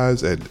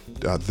archives at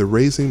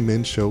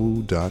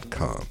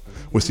theraisingmenshow.com.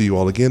 We'll see you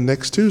all again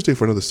next Tuesday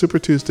for another Super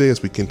Tuesday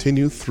as we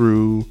continue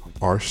through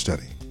our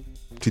study.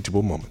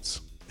 Teachable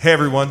Moments. Hey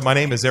everyone, my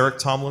name is Eric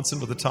Tomlinson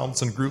with the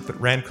Tomlinson Group at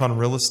Rancon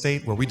Real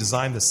Estate, where we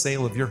design the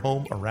sale of your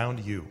home around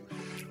you.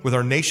 With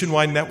our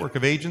nationwide network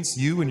of agents,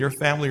 you and your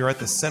family are at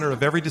the center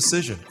of every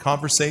decision,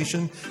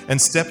 conversation,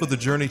 and step of the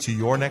journey to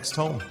your next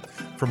home.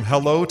 From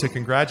hello to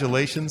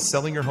congratulations,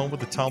 selling your home with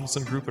the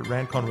Tomlinson Group at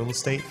Rancon Real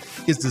Estate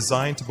is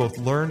designed to both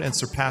learn and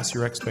surpass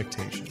your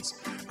expectations.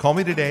 Call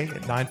me today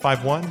at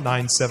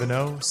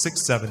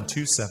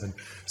 951-970-6727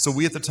 so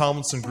we at the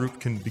Tomlinson Group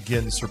can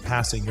begin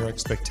surpassing your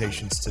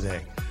expectations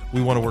today.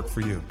 We want to work for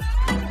you.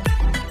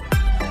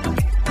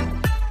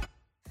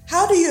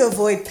 How do you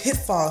avoid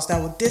pitfalls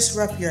that will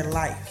disrupt your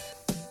life?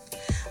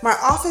 My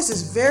office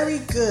is very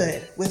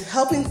good with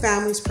helping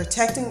families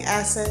protecting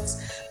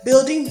assets,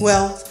 building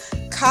wealth,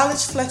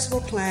 college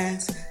flexible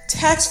plans,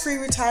 tax-free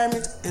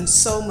retirement, and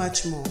so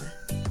much more.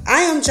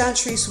 I am John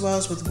Treese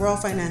Wells with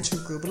World Financial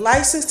Group,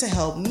 licensed to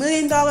help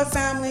million-dollar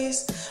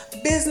families,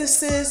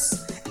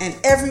 businesses, and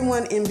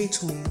everyone in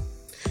between.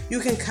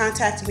 You can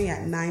contact me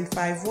at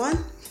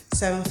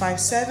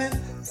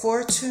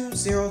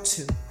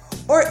 951-757-4202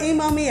 or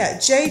email me at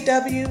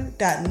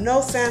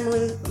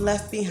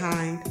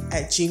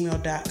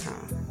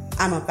jw.nofamilyleftbehind@gmail.com.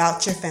 I'm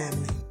about your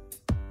family.